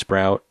fret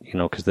sprout,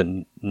 because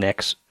the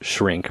necks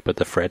shrink, but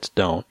the frets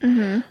don't.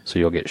 Mm-hmm. So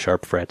you'll get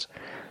sharp frets.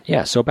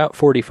 Yeah, so about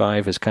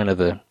 45 is kind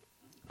of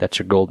that's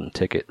your golden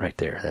ticket right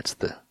there. That's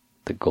the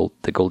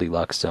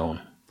Goldilocks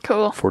zone.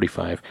 Cool.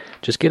 45.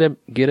 Just get a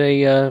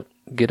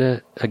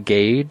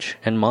gauge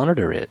and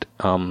monitor it.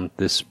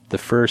 The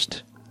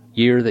first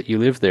year that you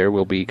live there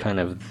will be kind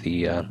of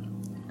the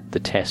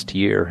test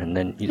year, and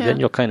then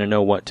you'll kind of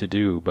know what to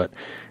do. But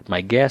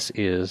my guess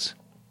is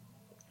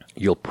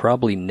you'll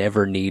probably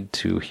never need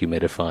to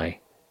humidify.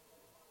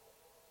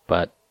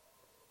 But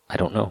I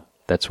don't know.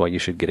 That's why you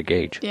should get a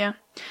gauge. Yeah.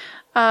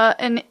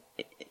 And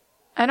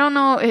I don't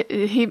know.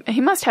 He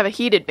must have a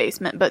heated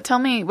basement, but tell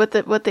me what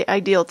the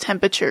ideal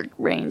temperature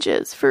range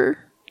is for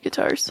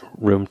guitars.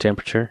 Room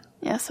temperature?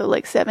 Yeah, so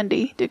like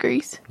 70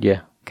 degrees.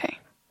 Yeah. Okay.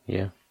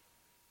 Yeah.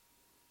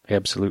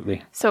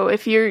 Absolutely. So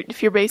if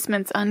your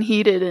basement's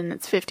unheated and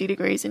it's 50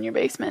 degrees in your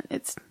basement,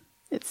 it's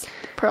a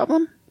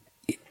problem?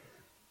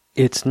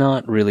 It's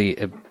not really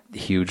a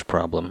huge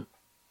problem.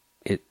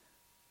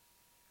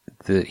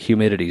 The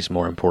humidity is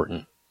more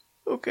important.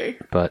 Okay.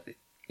 But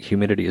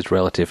humidity is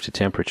relative to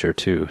temperature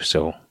too,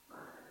 so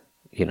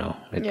it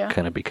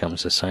kind of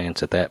becomes a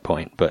science at that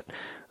point. But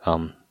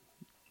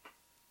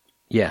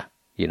you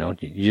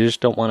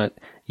just don't want it.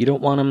 You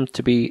don't want them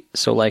to be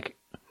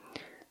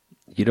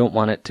you don't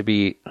want it to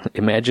be.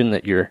 Imagine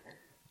that your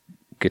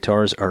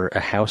guitars are a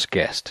house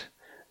guest.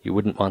 You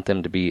wouldn't want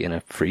them to be in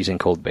a freezing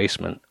cold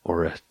basement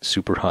or a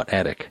super hot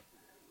attic.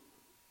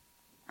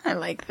 I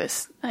like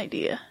this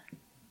idea.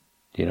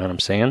 You know what I'm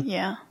saying?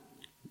 Yeah.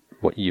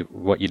 What you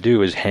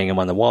do is hang them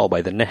on the wall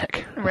by the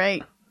neck.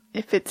 Right.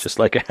 If it's just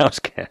like a house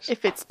guest.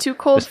 If it's too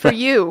cold for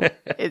you,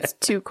 it's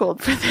too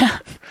cold for them.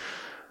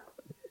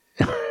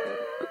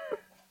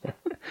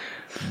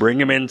 Bring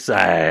him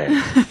inside.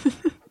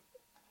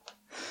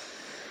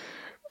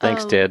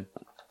 Thanks, Ted.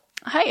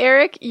 Hi,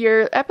 Eric.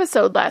 Your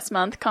episode last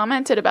month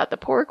commented about the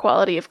poor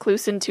quality of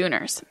Kluson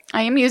tuners.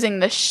 I am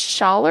using the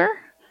Schaller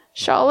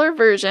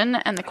version,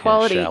 and the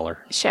quality...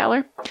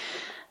 Schaller.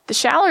 The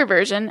Schaller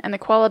version, and the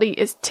quality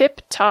is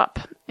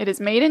tip-top. It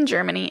is made in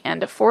Germany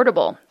and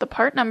affordable. The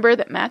part number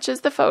that matches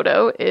the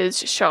photo is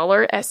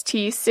Schaller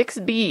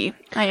ST6B.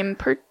 I am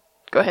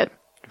Go ahead.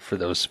 For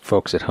those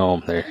folks at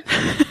home,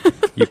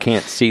 you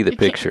can't see the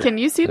picture. Can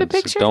you see the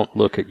picture? Don't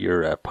look at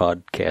your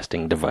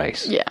podcasting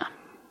device. Yeah.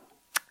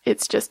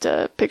 It's just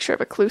a picture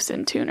of a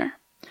Kluson tuner.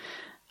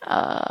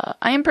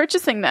 I am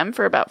purchasing them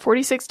for about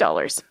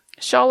 $46.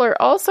 Schaller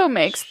also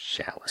makes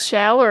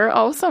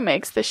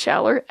the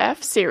Schaller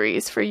F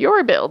series for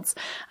your builds.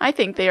 I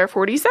think they are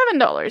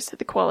 $47.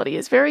 The quality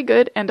is very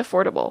good and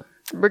affordable.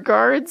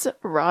 Regards,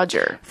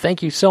 Roger.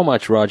 Thank you so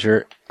much,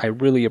 Roger. I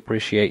really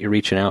appreciate you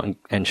reaching out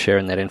and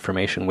sharing that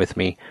information with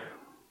me.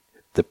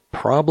 The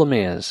problem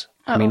is,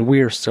 I mean,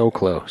 we're so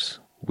close.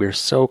 We're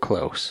so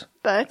close.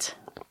 But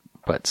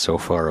so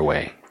far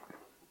away.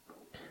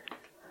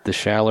 The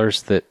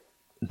Schallers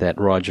that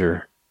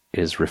Roger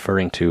is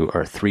referring to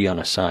are 3 on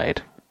a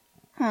side.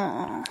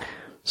 Aww.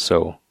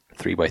 So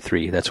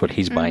 3x3, that's what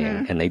he's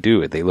buying. And they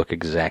do. They look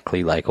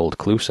exactly like old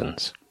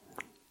Klusons.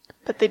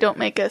 But they don't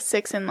make a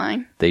 6 in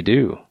line. They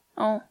do.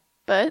 Oh,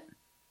 but?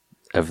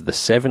 Of the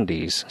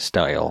 70s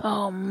style.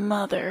 Oh,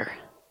 mother.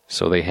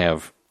 So they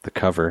have the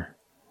cover,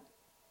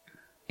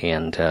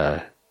 and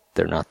they're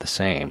not the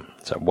same.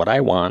 So what I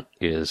want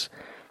is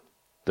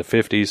the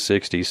 50s,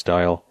 60s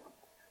style,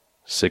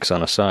 6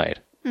 on a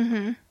side.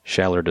 Mm-hmm.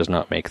 Schaller does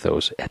not make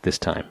those at this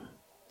time.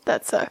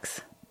 That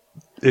sucks.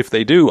 If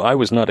they do, I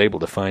was not able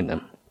to find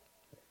them.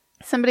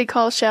 Somebody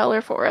call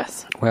Schaller for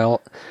us.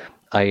 Well,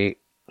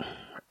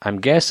 I'm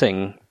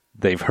guessing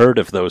they've heard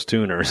of those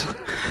tuners.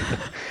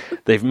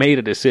 They've made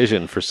a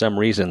decision. For some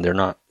reason, they're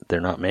not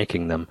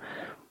making them.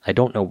 I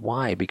don't know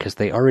why, because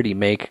they already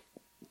make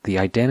the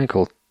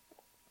identical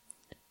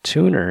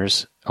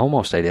tuners,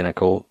 almost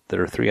identical, that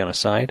are 3 on a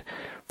side.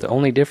 The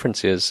only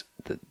difference is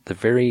the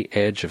very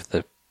edge of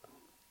the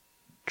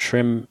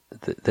trim,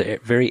 the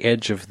very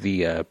edge of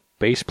the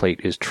base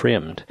plate is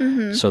trimmed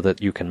so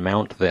that you can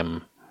mount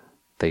them.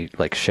 They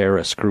like share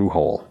a screw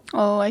hole.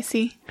 Oh, I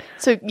see.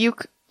 So you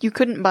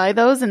couldn't buy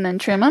those and then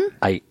trim them?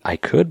 I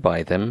could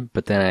buy them,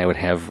 but then I would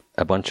have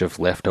a bunch of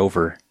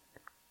leftover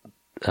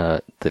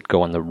that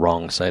go on the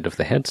wrong side of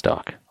the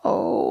headstock.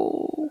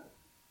 Oh,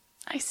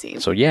 I see.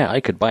 So yeah, I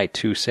could buy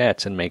 2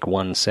 sets and make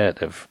 1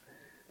 set of.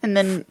 And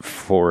then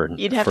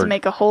you'd have to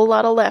make a whole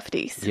lot of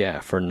lefties. Yeah,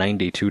 for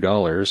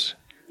 $92.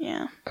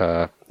 Yeah.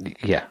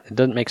 Yeah, it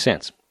doesn't make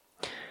sense.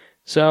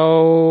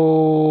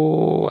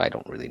 So I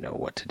don't really know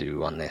what to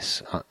do on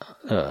this.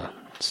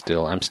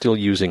 I'm still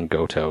using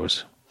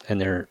Gotos,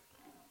 and they're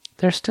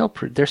still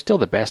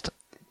the best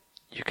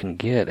you can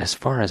get as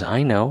far as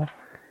I know.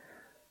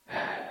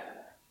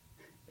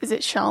 Is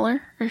it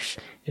Schaller or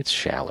It's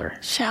Schaller.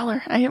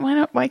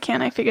 Schaller. Why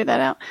can't I figure that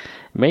out?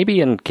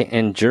 Maybe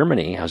in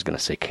Germany. I was going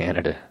to say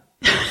Canada.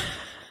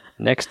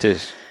 Next to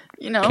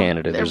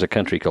Canada, there's a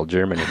country called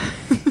Germany.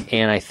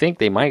 And I think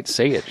they might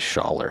say it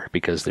Schaller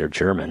because they're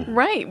German.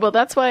 Right. Well,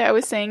 that's why I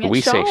was saying it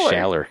We Schaller. say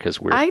Schaller because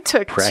we're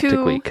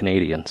practically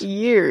Canadians.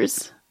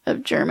 Years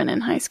of German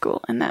in high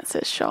school, and that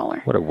says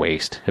Schaller. What a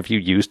waste. Have you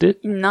used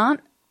it?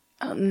 Not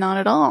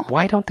at all.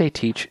 Why don't they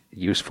teach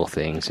useful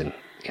things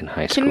in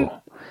high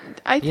school?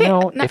 I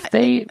think, if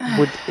they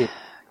would...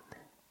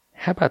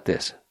 how about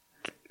this?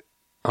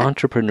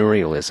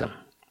 Entrepreneurialism.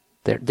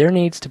 There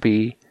needs to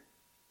be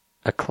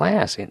a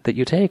class that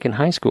you take in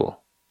high school.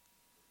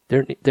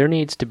 There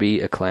needs to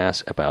be a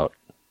class about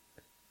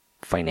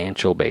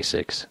financial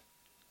basics.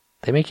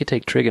 They make you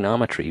take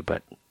trigonometry,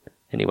 but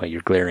anyway,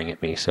 you're glaring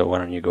at me, so why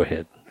don't you go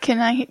ahead? Can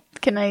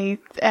I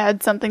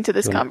add something to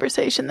this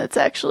conversation that's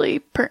actually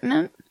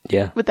pertinent?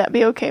 Yeah. Would that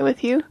be okay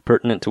with you?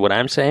 Pertinent to what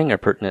I'm saying or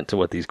pertinent to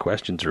what these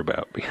questions are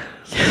about?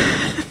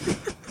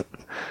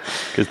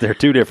 Because they're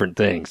 2 different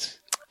things.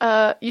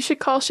 You should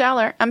call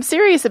Schaller. I'm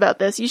serious about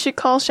this. You should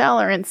call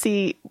Schaller and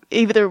see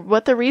either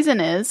what the reason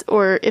is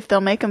or if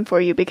they'll make them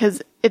for you,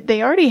 because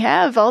they already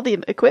have all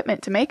the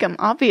equipment to make them,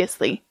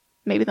 obviously.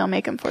 Maybe they'll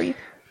make them for you.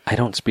 I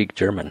don't speak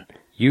German.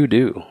 You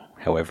do,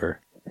 however.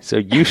 So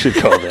you should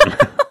call them.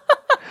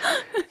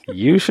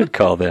 You should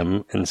call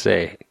them and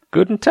say,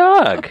 Guten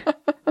Tag.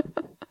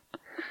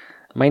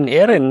 Mein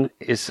Herren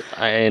ist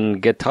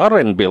ein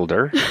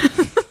Gitarrenbuilder.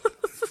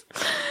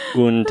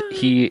 Und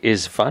he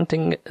is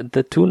wanting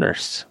the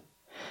tuners.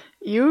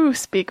 You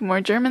speak more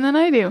German than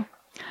I do.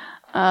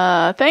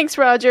 Thanks,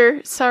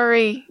 Roger.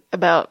 Sorry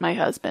about my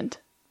husband.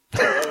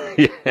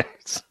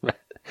 Yes.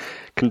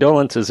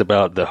 Condolences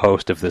about the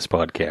host of this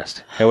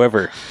podcast.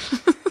 However,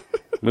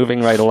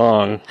 moving right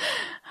along.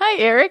 Hi,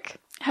 Eric.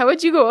 How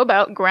would you go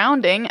about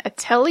grounding a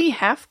Telly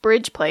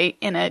half-bridge plate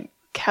in a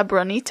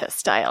Cabronita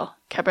style?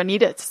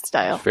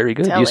 Very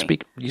good. Telly.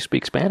 You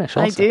speak Spanish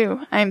also. I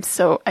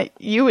do.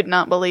 You would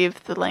not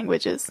believe the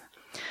languages.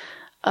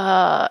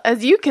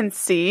 As you can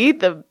see,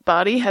 the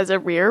body has a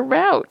rear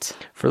route.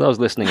 For those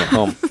listening at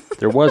home,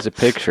 there was a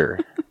picture,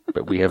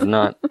 but we have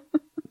not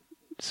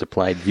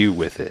supplied you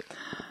with it.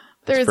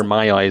 It's for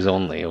my eyes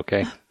only,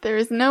 okay? There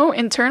is no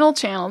internal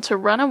channel to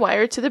run a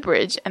wire to the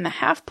bridge, and the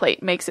half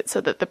plate makes it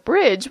so that the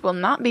bridge will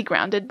not be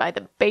grounded by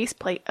the base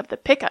plate of the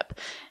pickup.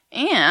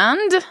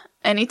 And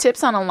any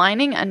tips on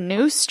aligning a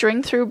new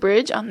string-through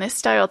bridge on this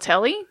style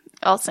telly?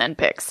 I'll send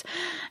pics.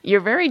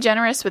 You're very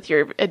generous with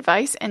your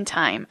advice and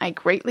time. I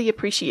greatly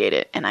appreciate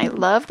it, and I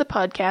love the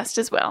podcast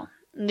as well.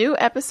 New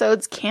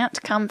episodes can't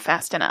come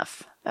fast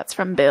enough. That's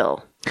from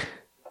Bill.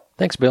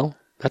 Thanks, Bill.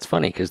 That's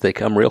funny, because they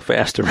come real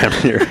fast around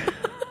here.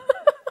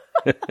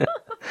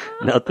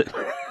 Not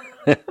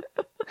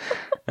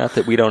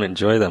that we don't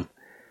enjoy them.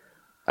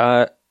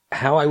 How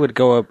I would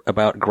go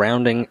about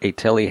grounding a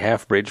telly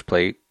half bridge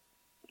plate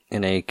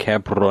in a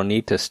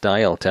Cabronita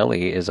style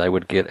telly is I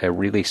would get a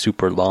really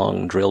super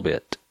long drill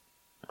bit.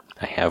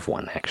 I have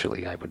one,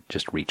 actually. I would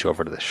just reach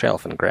over to the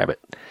shelf and grab it.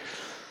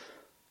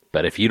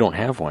 But if you don't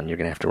have one, you're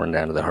going to have to run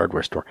down to the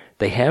hardware store.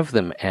 They have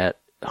them at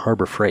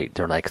Harbor Freight.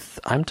 They're like,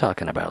 I'm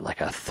talking about like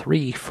a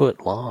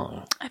 3-foot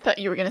long. I thought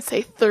you were going to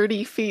say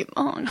 30 feet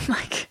long. I'm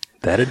like...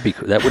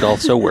 That would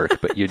also work,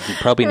 but you'd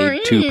probably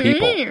need 2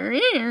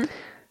 people.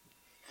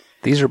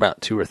 These are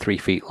about 2 or 3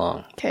 feet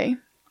long. Okay.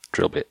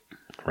 Drill bit,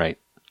 right?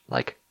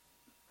 Like,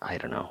 I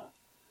don't know.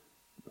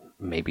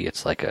 Maybe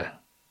it's like a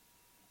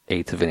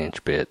 1/8 of an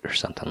inch bit or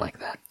something like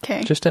that.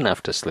 Okay. Just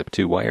enough to slip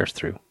 2 wires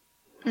through.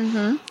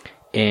 Mm-hmm.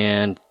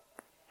 And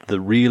the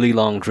really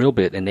long drill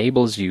bit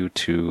enables you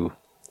to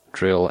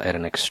drill at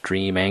an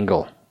extreme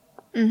angle.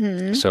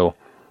 Mm-hmm. So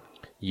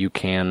you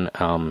can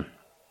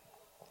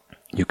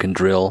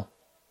drill,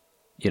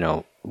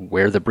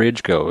 where the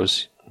bridge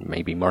goes,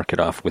 maybe mark it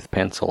off with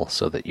pencil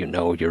so that you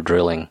know you're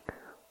drilling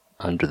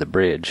under the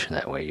bridge.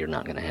 That way you're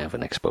not going to have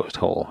an exposed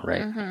hole,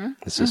 right? Mm-hmm.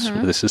 This is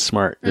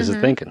smart. This is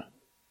thinking.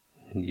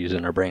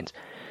 Using our brains.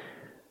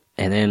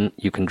 And then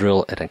you can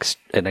drill at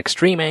an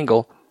extreme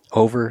angle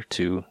over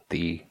to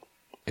the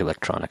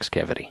electronics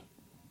cavity.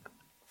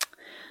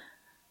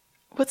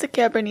 What's a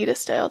Cabronita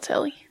style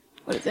telly?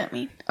 What does that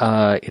mean?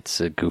 It's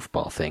a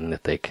goofball thing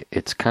that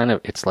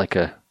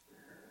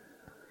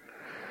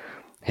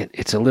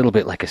it's a little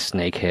bit like a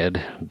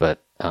snakehead,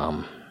 but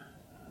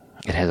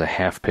it has a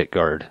half pit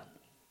guard.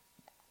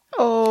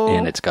 Oh.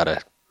 And it's got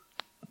a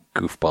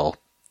goofball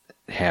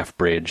half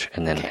bridge,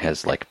 and then it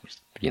has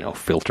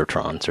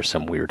filtertrons or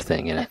some weird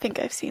thing in it. I think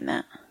I've seen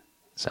that.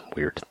 Some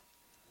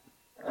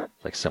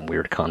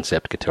weird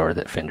concept guitar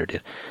that Fender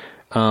did.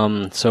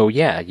 So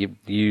yeah, you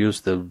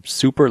use the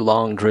super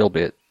long drill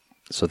bit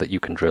so that you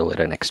can drill at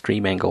an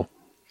extreme angle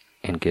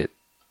and get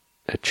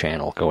a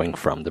channel going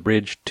from the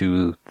bridge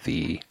to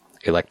the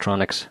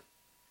electronics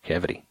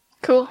cavity.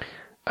 Cool.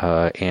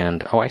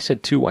 I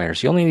said 2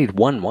 wires. You only need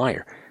 1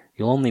 wire.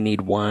 You'll only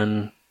need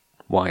 1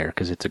 wire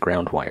because it's a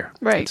ground wire.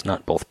 Right. It's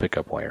not both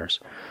pickup wires.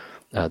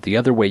 The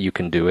other way you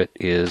can do it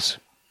is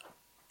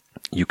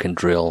you can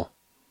drill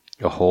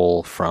a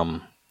hole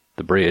from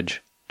the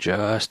bridge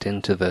just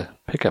into the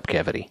pickup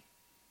cavity,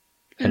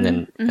 and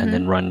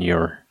then run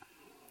your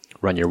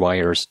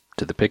wires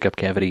to the pickup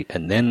cavity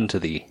and then to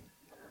the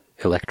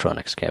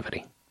electronics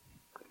cavity.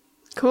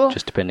 Cool.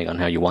 Just depending on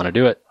how you want to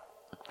do it.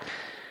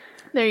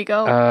 There you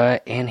go.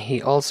 And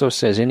he also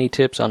says, any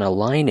tips on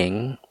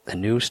aligning a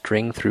new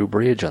string through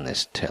bridge on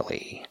this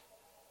telly?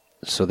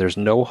 So there's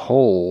no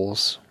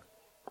holes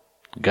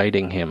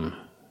guiding him.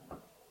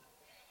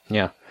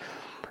 Yeah.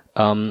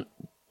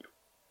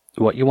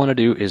 What you want to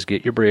do is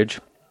get your bridge,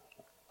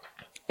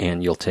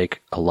 and you'll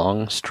take a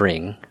long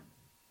string,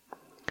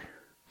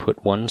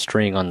 put 1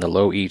 string on the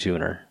low E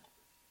tuner,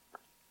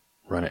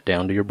 run it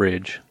down to your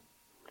bridge,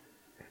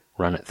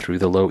 run it through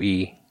the low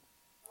E,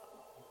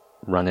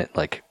 run it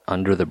like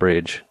under the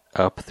bridge,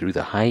 up through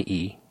the high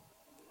E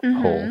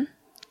hole,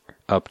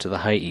 up to the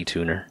high E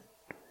tuner,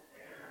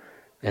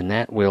 and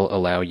that will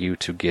allow you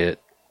to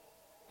get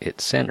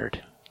it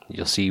centered.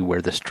 You'll see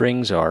where the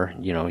strings are.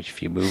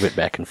 If you move it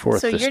back and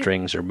forth, the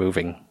strings are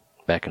moving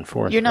back and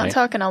forth. You're not right?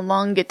 talking a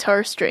long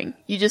guitar string.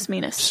 You just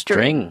mean a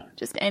string.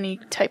 Just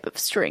any type of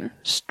string.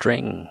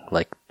 String,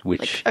 like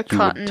which like a you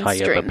cotton would tie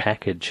string. up a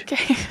package.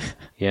 Okay.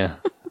 Yeah.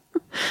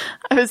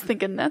 I was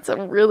thinking that's a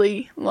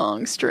really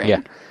long string.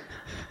 Yeah.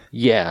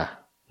 Yeah.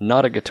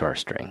 Not a guitar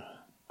string.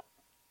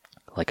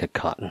 Like a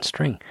cotton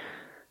string.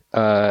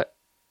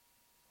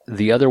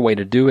 The other way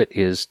to do it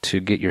is to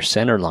get your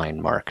center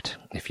line marked.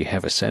 If you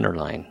have a center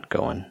line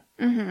going,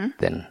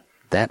 then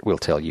that will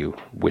tell you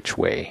which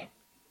way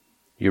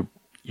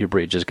your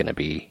bridge is going to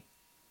be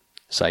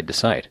side to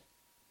side.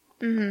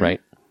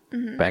 Right?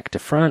 Back to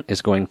front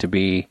is going to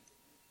be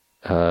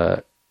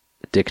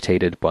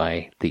dictated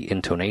by the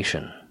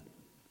intonation.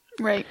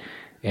 Right.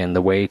 And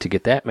the way to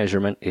get that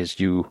measurement is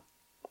you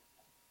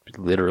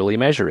literally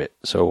measure it.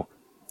 So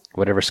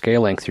whatever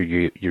scale length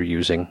you're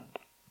using,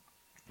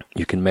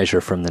 you can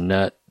measure from the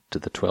nut to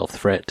the 12th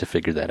fret to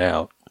figure that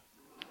out.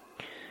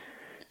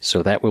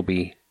 So that will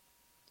be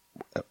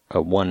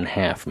a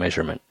 1/2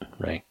 measurement,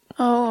 right?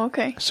 Oh,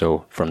 okay.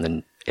 So from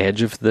the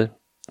edge of the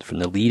from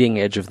the leading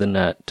edge of the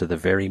nut to the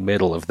very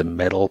middle of the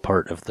metal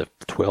part of the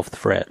 12th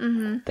fret.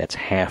 That's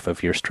half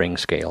of your string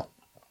scale.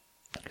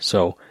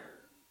 So,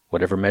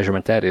 whatever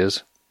measurement that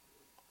is,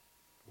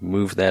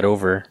 move that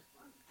over,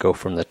 go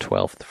from the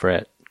 12th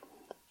fret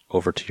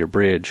over to your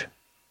bridge.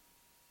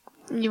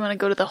 You want to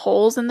go to the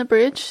holes in the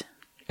bridge?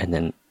 And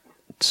then,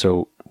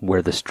 so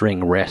where the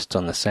string rests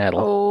on the saddle.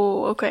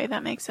 Oh, okay,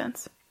 that makes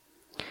sense.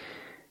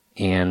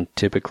 And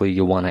typically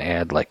you'll want to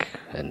add like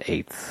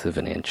 1/8 of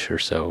an inch or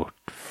so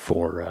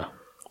for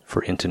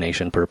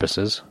intonation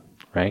purposes,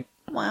 right?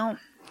 Wow.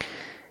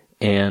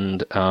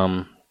 And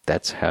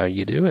that's how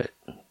you do it.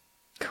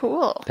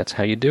 Cool. That's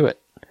how you do it.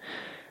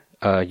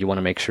 You want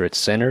to make sure it's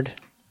centered,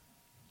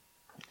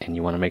 and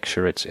you want to make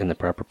sure it's in the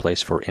proper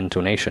place for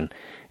intonation.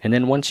 And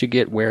then once you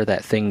get where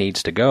that thing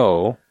needs to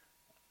go,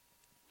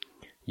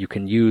 you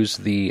can use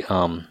the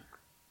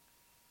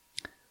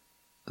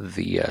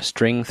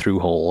string through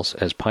holes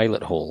as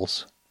pilot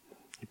holes.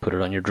 You put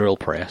it on your drill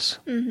press,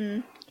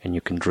 and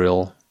you can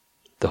drill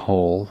the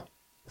hole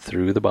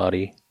through the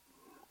body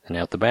and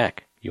out the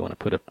back. You want to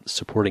put a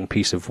supporting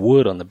piece of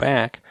wood on the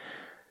back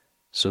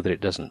so that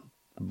it doesn't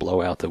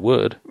blow out the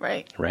wood.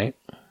 Right. Right?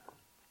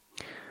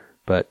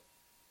 But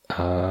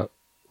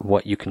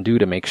what you can do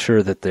to make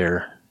sure that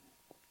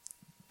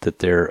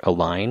they're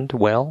aligned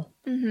well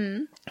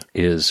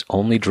is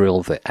only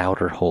drill the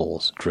outer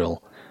holes.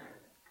 Drill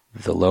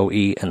the low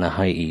E and the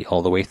high E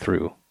all the way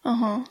through.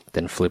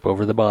 Then flip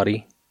over the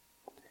body.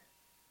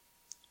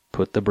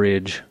 Put the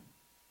bridge.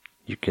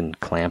 You can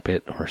clamp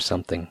it or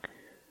something.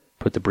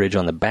 Put the bridge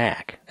on the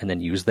back and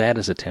then use that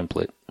as a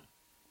template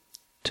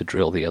to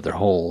drill the other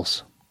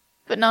holes.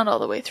 But not all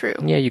the way through.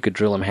 Yeah, you could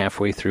drill them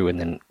halfway through and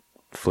then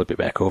flip it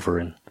back over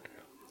and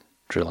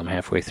drill them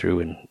halfway through,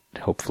 and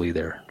hopefully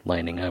they're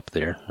lining up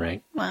there,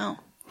 right? Wow.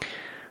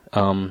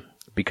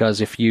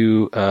 Because if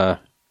you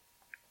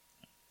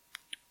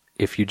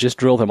just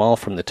drill them all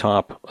from the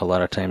top, a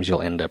lot of times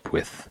you'll end up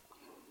with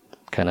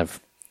kind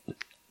of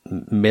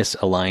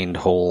misaligned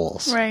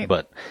holes. Right.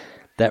 But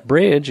that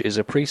bridge is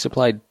a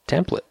pre-supplied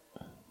template.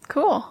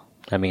 Cool.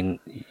 I mean,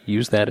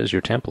 use that as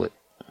your template.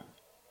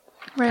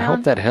 Right I on.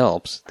 hope that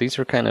helps. These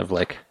are kind of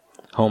like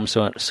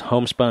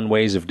homespun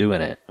ways of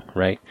doing it,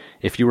 right?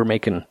 If you were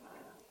making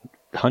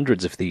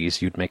hundreds of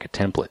these, you'd make a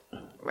template.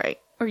 Right.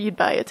 Or you'd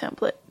buy a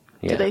template.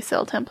 Yeah. Do they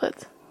sell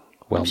templates?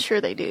 Well, I'm sure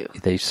they do.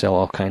 They sell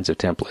all kinds of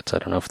templates. I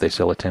don't know if they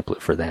sell a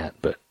template for that,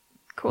 but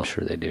Cool. I'm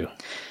sure they do.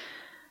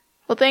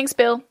 Well, thanks,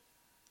 Bill.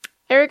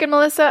 Eric and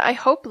Melissa, I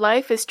hope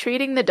life is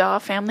treating the Daw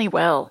family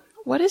well.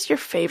 What is your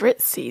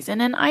favorite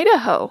season in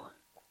Idaho?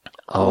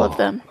 All of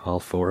them. All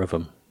 4 of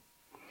them.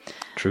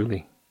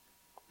 Truly.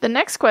 The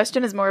next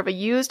question is more of a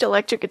used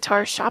electric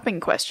guitar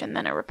shopping question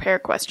than a repair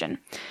question.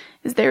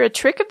 Is there a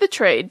trick of the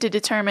trade to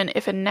determine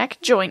if a neck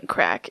joint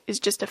crack is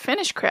just a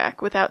finish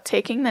crack without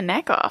taking the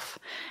neck off?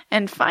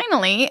 And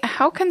finally,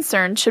 how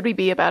concerned should we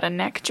be about a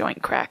neck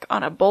joint crack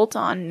on a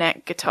bolt-on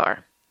neck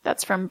guitar?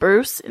 That's from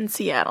Bruce in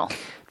Seattle.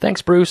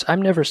 Thanks, Bruce.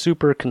 I'm never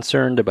super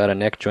concerned about a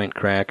neck joint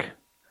crack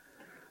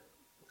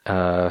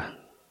on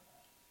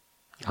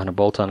a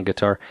bolt-on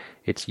guitar.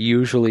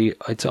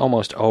 It's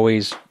almost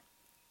always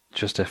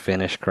just a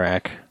finish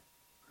crack.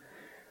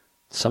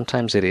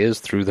 Sometimes it is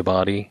through the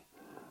body.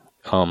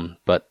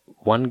 But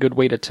one good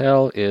way to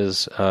tell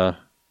is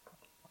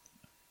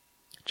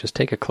just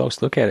take a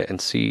close look at it and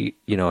see,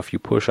 if you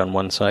push on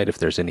one side, if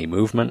there's any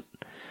movement.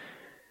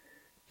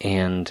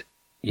 And,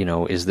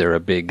 is there a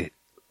big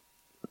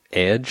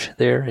edge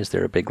there? Is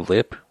there a big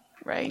lip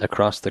Right.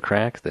 across the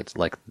crack that's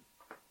like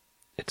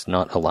it's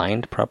not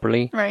aligned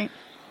properly? Right.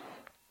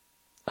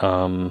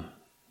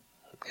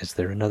 Is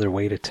there another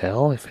way to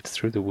tell if it's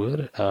through the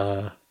wood?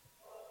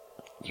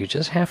 You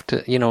just have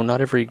to,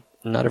 not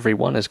every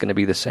one is going to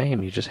be the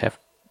same. You just have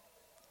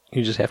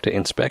to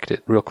inspect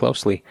it real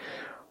closely.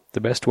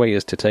 The best way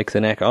is to take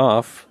the neck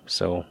off,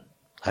 so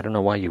I don't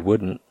know why you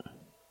wouldn't.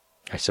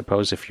 I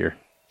suppose if you're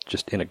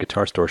just in a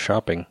guitar store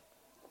shopping,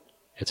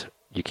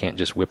 you can't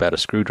just whip out a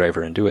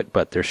screwdriver and do it,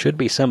 but there should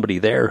be somebody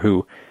there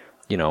who,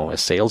 a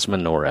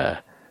salesman or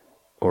a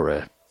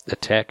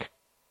tech,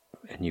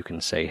 and you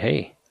can say,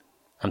 hey,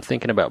 I'm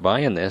thinking about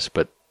buying this,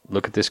 but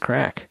look at this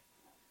crack.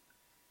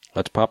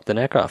 Let's pop the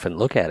neck off and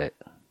look at it.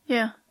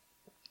 Yeah.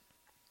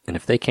 And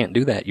if they can't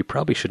do that, you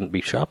probably shouldn't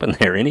be shopping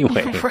there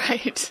anyway.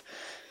 Right.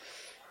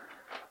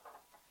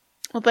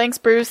 Well, thanks,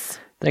 Bruce.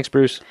 Thanks,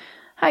 Bruce.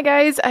 Hi,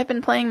 guys. I've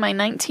been playing my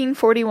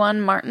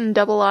 1941 Martin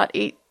Double-Aught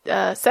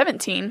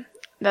 817.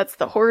 That's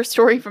the horror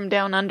story from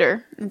Down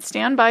Under. And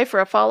stand by for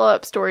a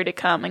follow-up story to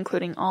come,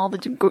 including all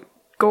the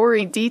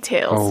gory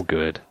details. Oh,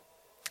 good.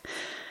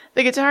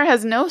 The guitar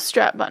has no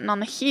strap button on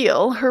the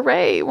heel.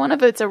 Hooray! One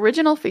of its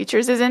original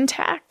features is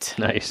intact.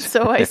 Nice.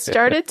 So I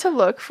started to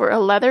look for a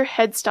leather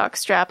headstock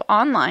strap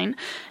online,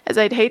 as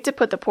I'd hate to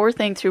put the poor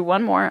thing through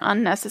one more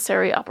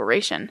unnecessary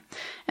operation.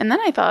 And then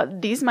I thought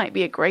these might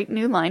be a great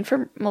new line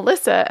for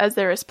Melissa, as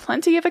there is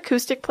plenty of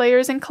acoustic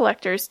players and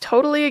collectors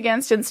totally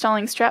against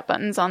installing strap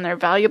buttons on their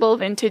valuable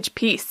vintage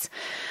piece.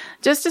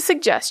 Just a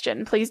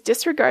suggestion. Please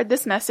disregard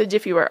this message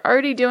if you are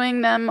already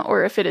doing them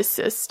or if it is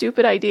a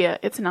stupid idea.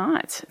 It's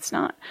not. It's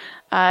not.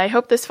 I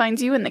hope this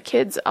finds you and the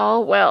kids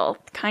all well.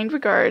 Kind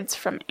regards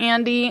from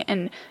Andy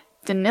in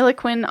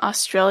Deniliquin,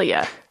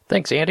 Australia.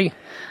 Thanks, Andy.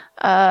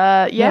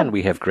 Yeah. And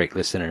we have great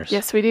listeners.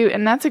 Yes, we do.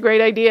 And that's a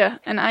great idea.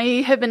 And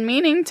I have been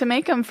meaning to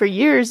make them for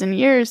years and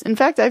years. In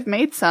fact, I've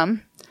made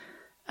some.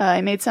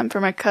 I made some for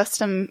a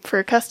custom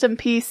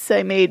piece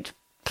I made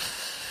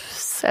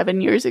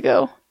 7 years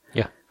ago.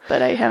 Yeah.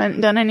 But I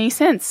haven't done any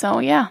since. So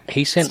yeah.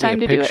 He sent me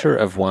a picture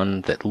of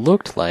one that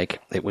looked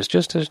like it was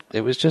just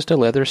a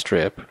leather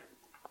strip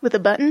with a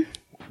button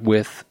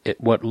with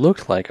what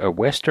looked like a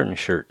Western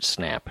shirt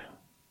snap.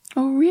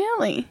 Oh,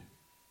 really?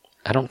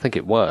 I don't think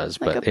it was,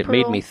 Like but a it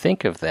made pearl? me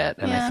think of that,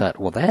 and Yeah. I thought,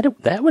 well,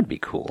 that would be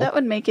cool. That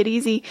would make it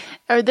easy.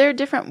 Are there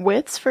different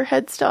widths for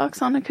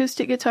headstocks on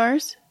acoustic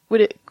guitars?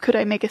 Could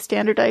I make a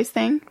standardized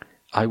thing?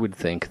 I would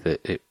think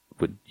that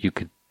you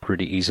could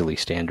pretty easily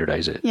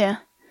standardize it. Yeah.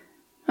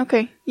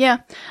 Okay. Yeah.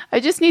 I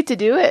just need to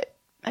do it.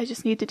 I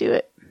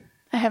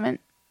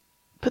haven't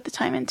put the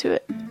time into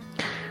it.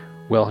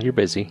 Well, you're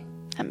busy.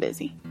 I'm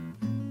busy.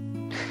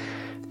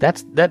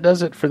 That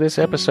does it for this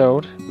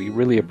episode. We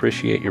really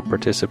appreciate your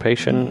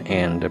participation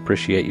and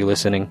appreciate you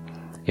listening.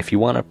 If you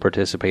want to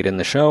participate in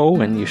the show,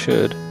 and you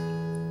should,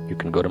 you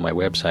can go to my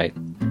website,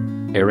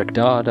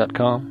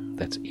 ericdaw.com.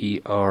 That's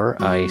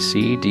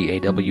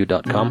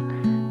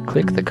ericdaw.com.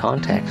 Click the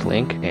contact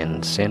link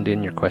and send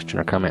in your question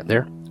or comment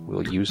there.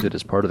 We'll use it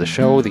as part of the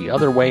show. The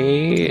other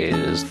way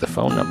is the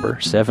phone number,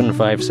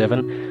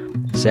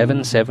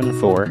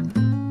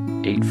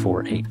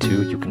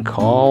 757-774-8482. You can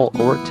call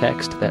or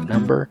text that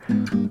number.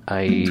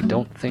 I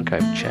don't think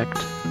I've checked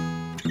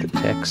the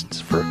texts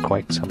for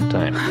quite some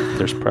time.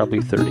 There's probably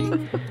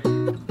 30.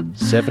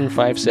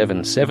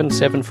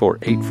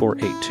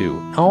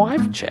 757-774-8482. Oh,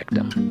 I've checked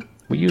them.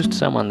 We used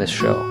some on this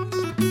show.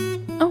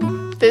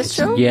 Oh, this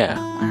show? Yeah.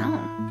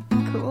 Wow.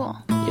 Cool.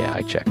 Yeah,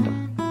 I checked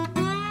them.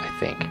 I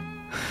think.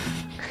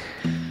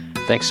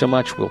 Thanks so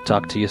much. We'll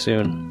talk to you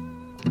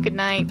soon. Good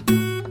night.